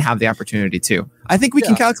 when you didn't have the opportunity to? I think we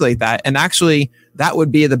can calculate that. And actually that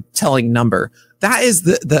would be the telling number. That is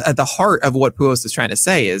at the heart of what Pujols is trying to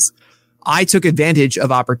say is I took advantage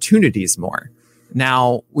of opportunities more.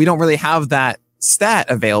 Now we don't really have that stat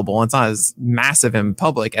available. It's not as massive in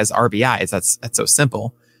public as RBIs. That's so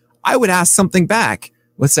simple. I would ask something back.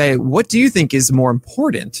 Let's say, what do you think is more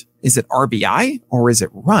important? Is it RBI or is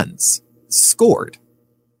it runs scored?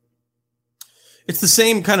 It's the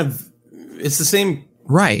same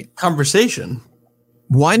right conversation.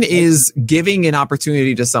 One is giving an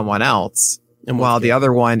opportunity to someone else, and while the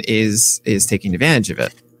other one is taking advantage of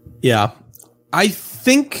it. Yeah. I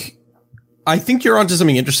think you're onto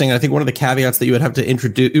something interesting. I think one of the caveats that you would have to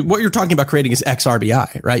introduce, what you're talking about creating is X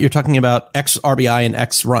RBI, right? You're talking about X RBI and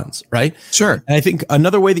X runs, right? Sure. And I think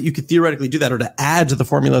another way that you could theoretically do that or to add to the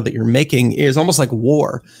formula that you're making is almost like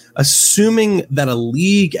WAR. Assuming that a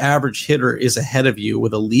league average hitter is ahead of you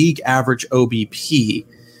with a league average OBP.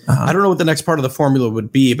 I don't know what the next part of the formula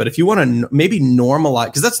would be, but if you want to maybe normalize,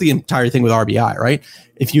 because that's the entire thing with RBI, right?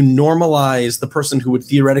 If you normalize the person who would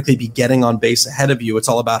theoretically be getting on base ahead of you, it's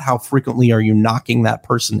all about how frequently are you knocking that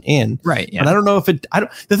person in. Right. Yeah. And I don't know if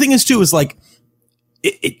the thing is too, is like,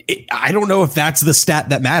 I don't know if that's the stat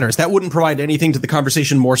that matters. That wouldn't provide anything to the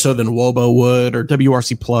conversation more so than WOBO would or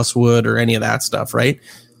WRC Plus would or any of that stuff, right?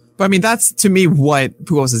 But I mean, that's to me what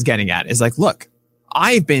Pujols is getting at is like, look,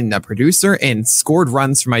 I've been a producer and scored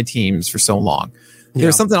runs for my teams for so long.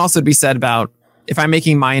 There's something also to be said about if I'm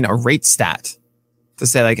making mine a rate stat to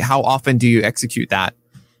say like, how often do you execute that?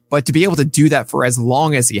 But to be able to do that for as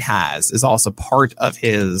long as he has is also part of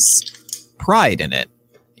his pride in it.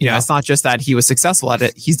 You know, it's not just that he was successful at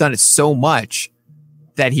it. He's done it so much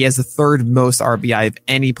that he has the third most RBI of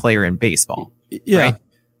any player in baseball. Yeah. Right?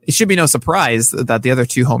 It should be no surprise that the other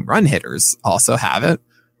 2 home run hitters also have it.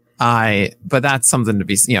 But that's something to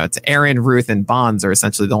be, it's Aaron, Ruth, and Bonds are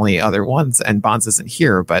essentially the only other ones, and Bonds isn't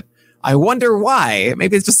here, but I wonder why.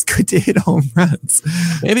 Maybe it's just good to hit home runs.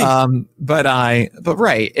 Maybe. But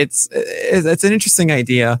right. It's an interesting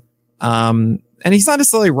idea. And he's not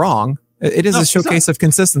necessarily wrong. It is a showcase of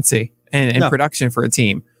consistency and production for a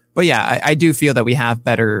team. But yeah, I do feel that we have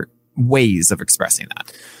better ways of expressing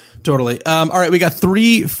that. Totally. All right. We got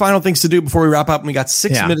 3 final things to do before we wrap up, and we got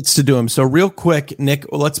 6 minutes to do them. So real quick, Nick,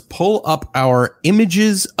 let's pull up our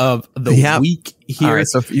images of the week here. All right.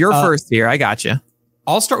 So you're first here. I got you.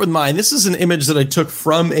 I'll start with mine. This is an image that I took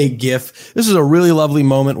from a GIF. This is a really lovely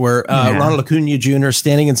moment where Ronald Acuna Jr.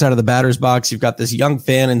 standing inside of the batter's box. You've got this young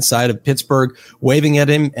fan inside of Pittsburgh waving at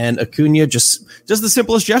him, and Acuna just does the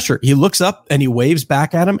simplest gesture. He looks up and he waves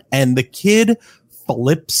back at him, and the kid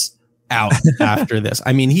flips out after this.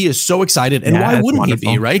 I mean, he is so excited. And Yeah, why it's wouldn't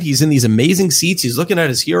wonderful. he be, right? He's in these amazing seats. He's looking at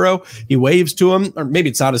his hero. He waves to him, or maybe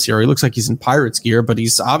it's not his hero. He looks like he's in Pirates gear, but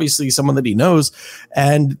he's obviously someone that he knows.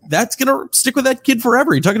 And that's going to stick with that kid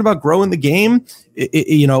forever. You're talking about growing the game.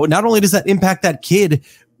 You know, not only does that impact that kid,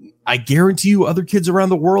 I guarantee you other kids around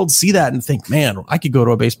the world see that and think, man, I could go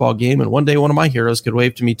to a baseball game and one day one of my heroes could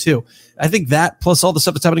wave to me too. I think that plus all the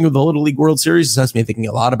stuff that's happening with the Little League World Series has me thinking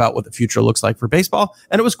a lot about what the future looks like for baseball.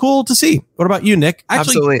 And it was cool to see. What about you, Nick? Actually,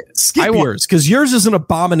 Absolutely. skip yours because yours is an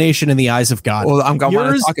abomination in the eyes of God. Well, I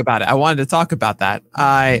wanted to talk about it. I wanted to talk about that.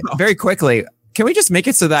 Very quickly. Can we just make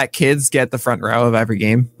it so that kids get the front row of every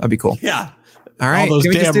game? That'd be cool. Yeah. All right. All those Can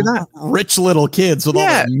we just damn do that? rich little kids with all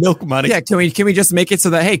that milk money. Yeah. Can we just make it so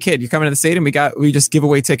that, hey, kid, you're coming to the stadium. We just give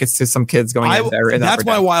away tickets to some kids going in there. That's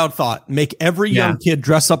my wild thought. Make every young kid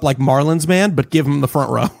dress up like Marlins man, but give them the front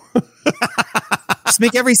row. Just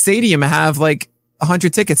make every stadium have like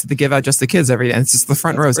 100 tickets that they give out just to kids every day. And it's just the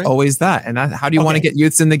front row is always that. And how do you want to get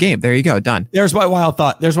youths in the game? There you go. Done. There's my wild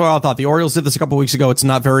thought. The Orioles did this a couple weeks ago. It's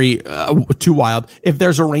not very too wild. If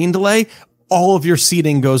there's a rain delay, all of your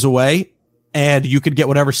seating goes away and you could get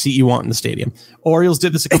whatever seat you want in the stadium. Orioles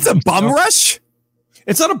did this. It's a bum rush.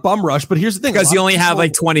 It's not a bum rush, but here's the thing. Because you only have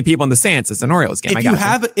like 20 people in the stands. It's an Orioles game. If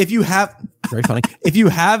you have very funny. If you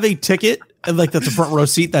have a ticket, like that's a front row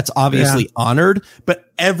seat, that's obviously honored,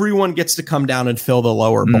 but everyone gets to come down and fill the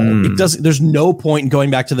lower bowl. There's no point in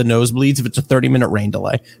going back to the nosebleeds if it's a 30-minute rain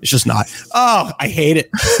delay. It's just not. Oh, I hate it.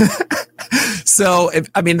 So,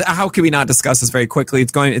 how can we not discuss this very quickly?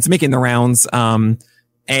 It's making the rounds.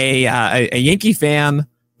 A Yankee fan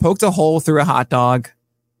poked a hole through a hot dog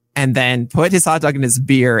and then put his hot dog in his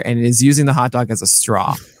beer and is using the hot dog as a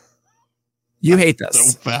straw. You hate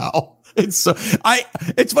this. So foul. It's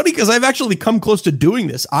funny because I've actually come close to doing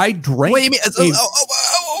this. I drank. What do you mean? What are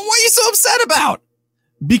you so upset about?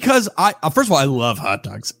 Because first of all, I love hot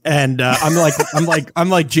dogs, and I'm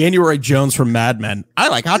like January Jones from Mad Men. I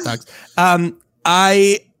like hot dogs.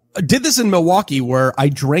 I did this in Milwaukee where I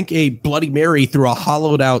drank a Bloody Mary through a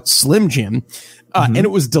hollowed out Slim Jim, and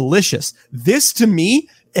it was delicious. This to me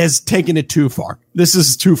has taken it too far. This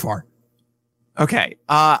is too far. Okay.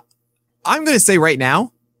 I'm going to say right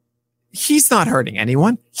now, he's not hurting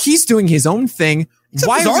anyone. He's doing his own thing.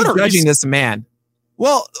 Why are we judging this man?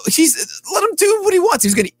 Well, let him do what he wants.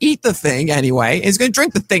 He's going to eat the thing anyway. He's going to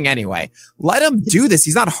drink the thing anyway. Let him do this.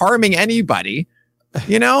 He's not harming anybody.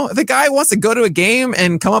 You know, if the guy wants to go to a game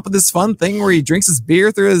and come up with this fun thing where he drinks his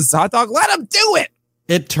beer through his hot dog, let him do it.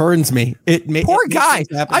 It turns me. Poor guy.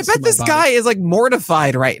 I bet this guy is like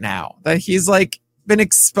mortified right now that he's like been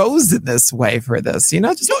exposed in this way for this. You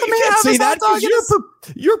know, just you can't say that because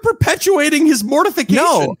you're perpetuating his mortification.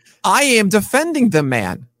 No, I am defending the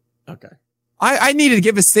man. Okay. I needed to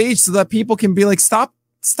give a stage so that people can be like, stop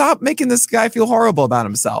making this guy feel horrible about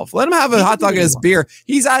himself. Let him have a hot dog and his beer.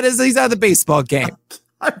 He's at the baseball game.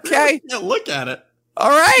 Okay. Really look at it.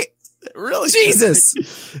 All right. Really? Jesus.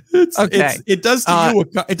 Okay. It does to you.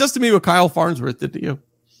 It does to me what Kyle Farnsworth did to you.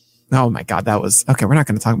 Oh my God. That was okay. We're not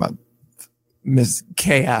going to talk about Ms.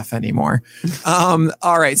 KF anymore.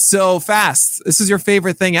 All right. So fast. This is your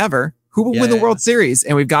favorite thing ever. Who will win the World Series?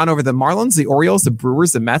 And we've gone over the Marlins, the Orioles, the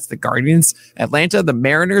Brewers, the Mets, the Guardians, Atlanta, the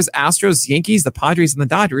Mariners, Astros, Yankees, the Padres, and the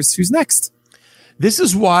Dodgers. Who's next? This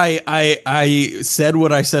is why I said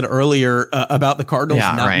what I said earlier about the Cardinals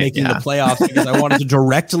not making the playoffs, because I wanted to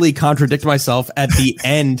directly contradict myself at the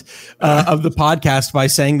end of the podcast by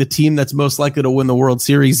saying the team that's most likely to win the World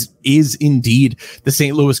Series is indeed the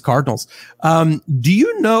St. Louis Cardinals. Do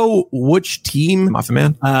you know which team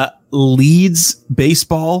leads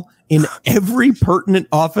baseball in every pertinent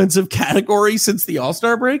offensive category since the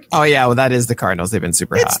All-Star break? Oh, yeah. Well, that is the Cardinals. They've been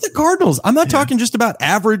super hot. It's the Cardinals. I'm not talking just about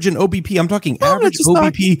average and OBP. I'm talking average,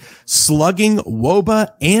 OBP, slugging,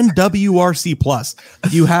 WOBA, and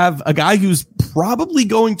WRC+. You have a guy who's probably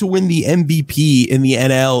going to win the MVP in the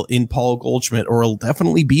NL in Paul Goldschmidt, or will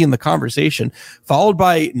definitely be in the conversation, followed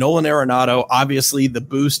by Nolan Arenado, obviously the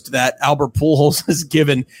boost that Albert Pujols has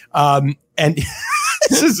given. And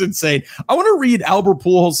this is insane. I want to read Albert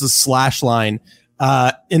Pujols' slash line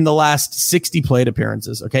in the last 60 plate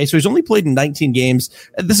appearances. Okay, so he's only played in 19 games.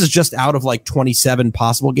 This is just out of like 27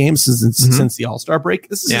 possible games since the All-Star break.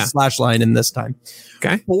 This is a slash line in this time.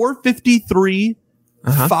 Okay, 453,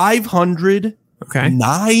 500,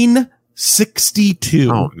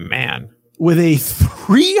 962. Oh man, with a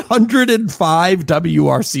 305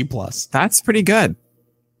 WRC+. That's pretty good.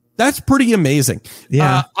 That's pretty amazing.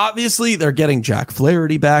 Yeah. Obviously, they're getting Jack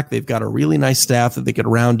Flaherty back. They've got a really nice staff that they could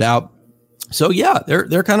round out. So yeah,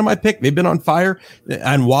 they're kind of my pick. They've been on fire,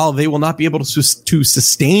 and while they will not be able to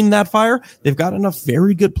sustain that fire, they've got enough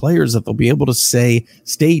very good players that they'll be able to stay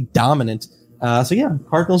dominant. So yeah,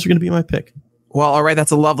 Cardinals are going to be my pick. Well, all right,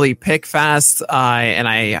 that's a lovely pick, Fast, and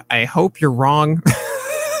I hope you're wrong.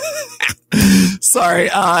 Sorry,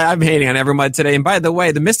 I'm hating on everyone today. And by the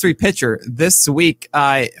way, the mystery pitcher this week,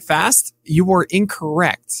 Fast, you were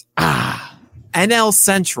incorrect. NL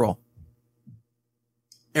Central.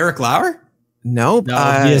 Eric Lauer? Nope.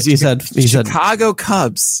 No, he said Chicago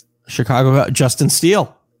Cubs. Chicago, Justin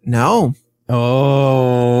Steele. No.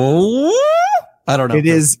 Oh, I don't know. It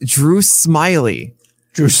is Drew Smiley.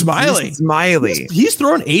 He's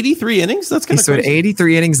thrown 83 innings. That's kind of crazy.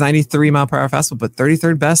 83 innings, 93 mile per hour fastball, but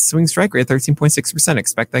 33rd best swing strike rate, 13.6%.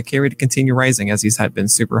 Expect that carry to continue rising as he's had been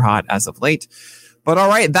super hot as of late. But all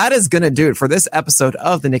right, that is going to do it for this episode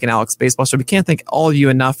of the Nick and Alex Baseball Show. We can't thank all of you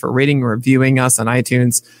enough for rating and reviewing us on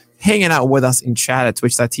iTunes, hanging out with us in chat at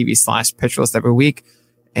twitch.tv/pitcherlist every week.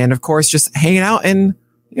 And of course, just hanging out and,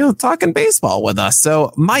 talking baseball with us.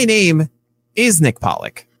 So my name is Nick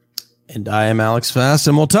Pollock. And I am Alex Fast,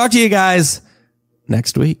 and we'll talk to you guys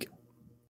next week.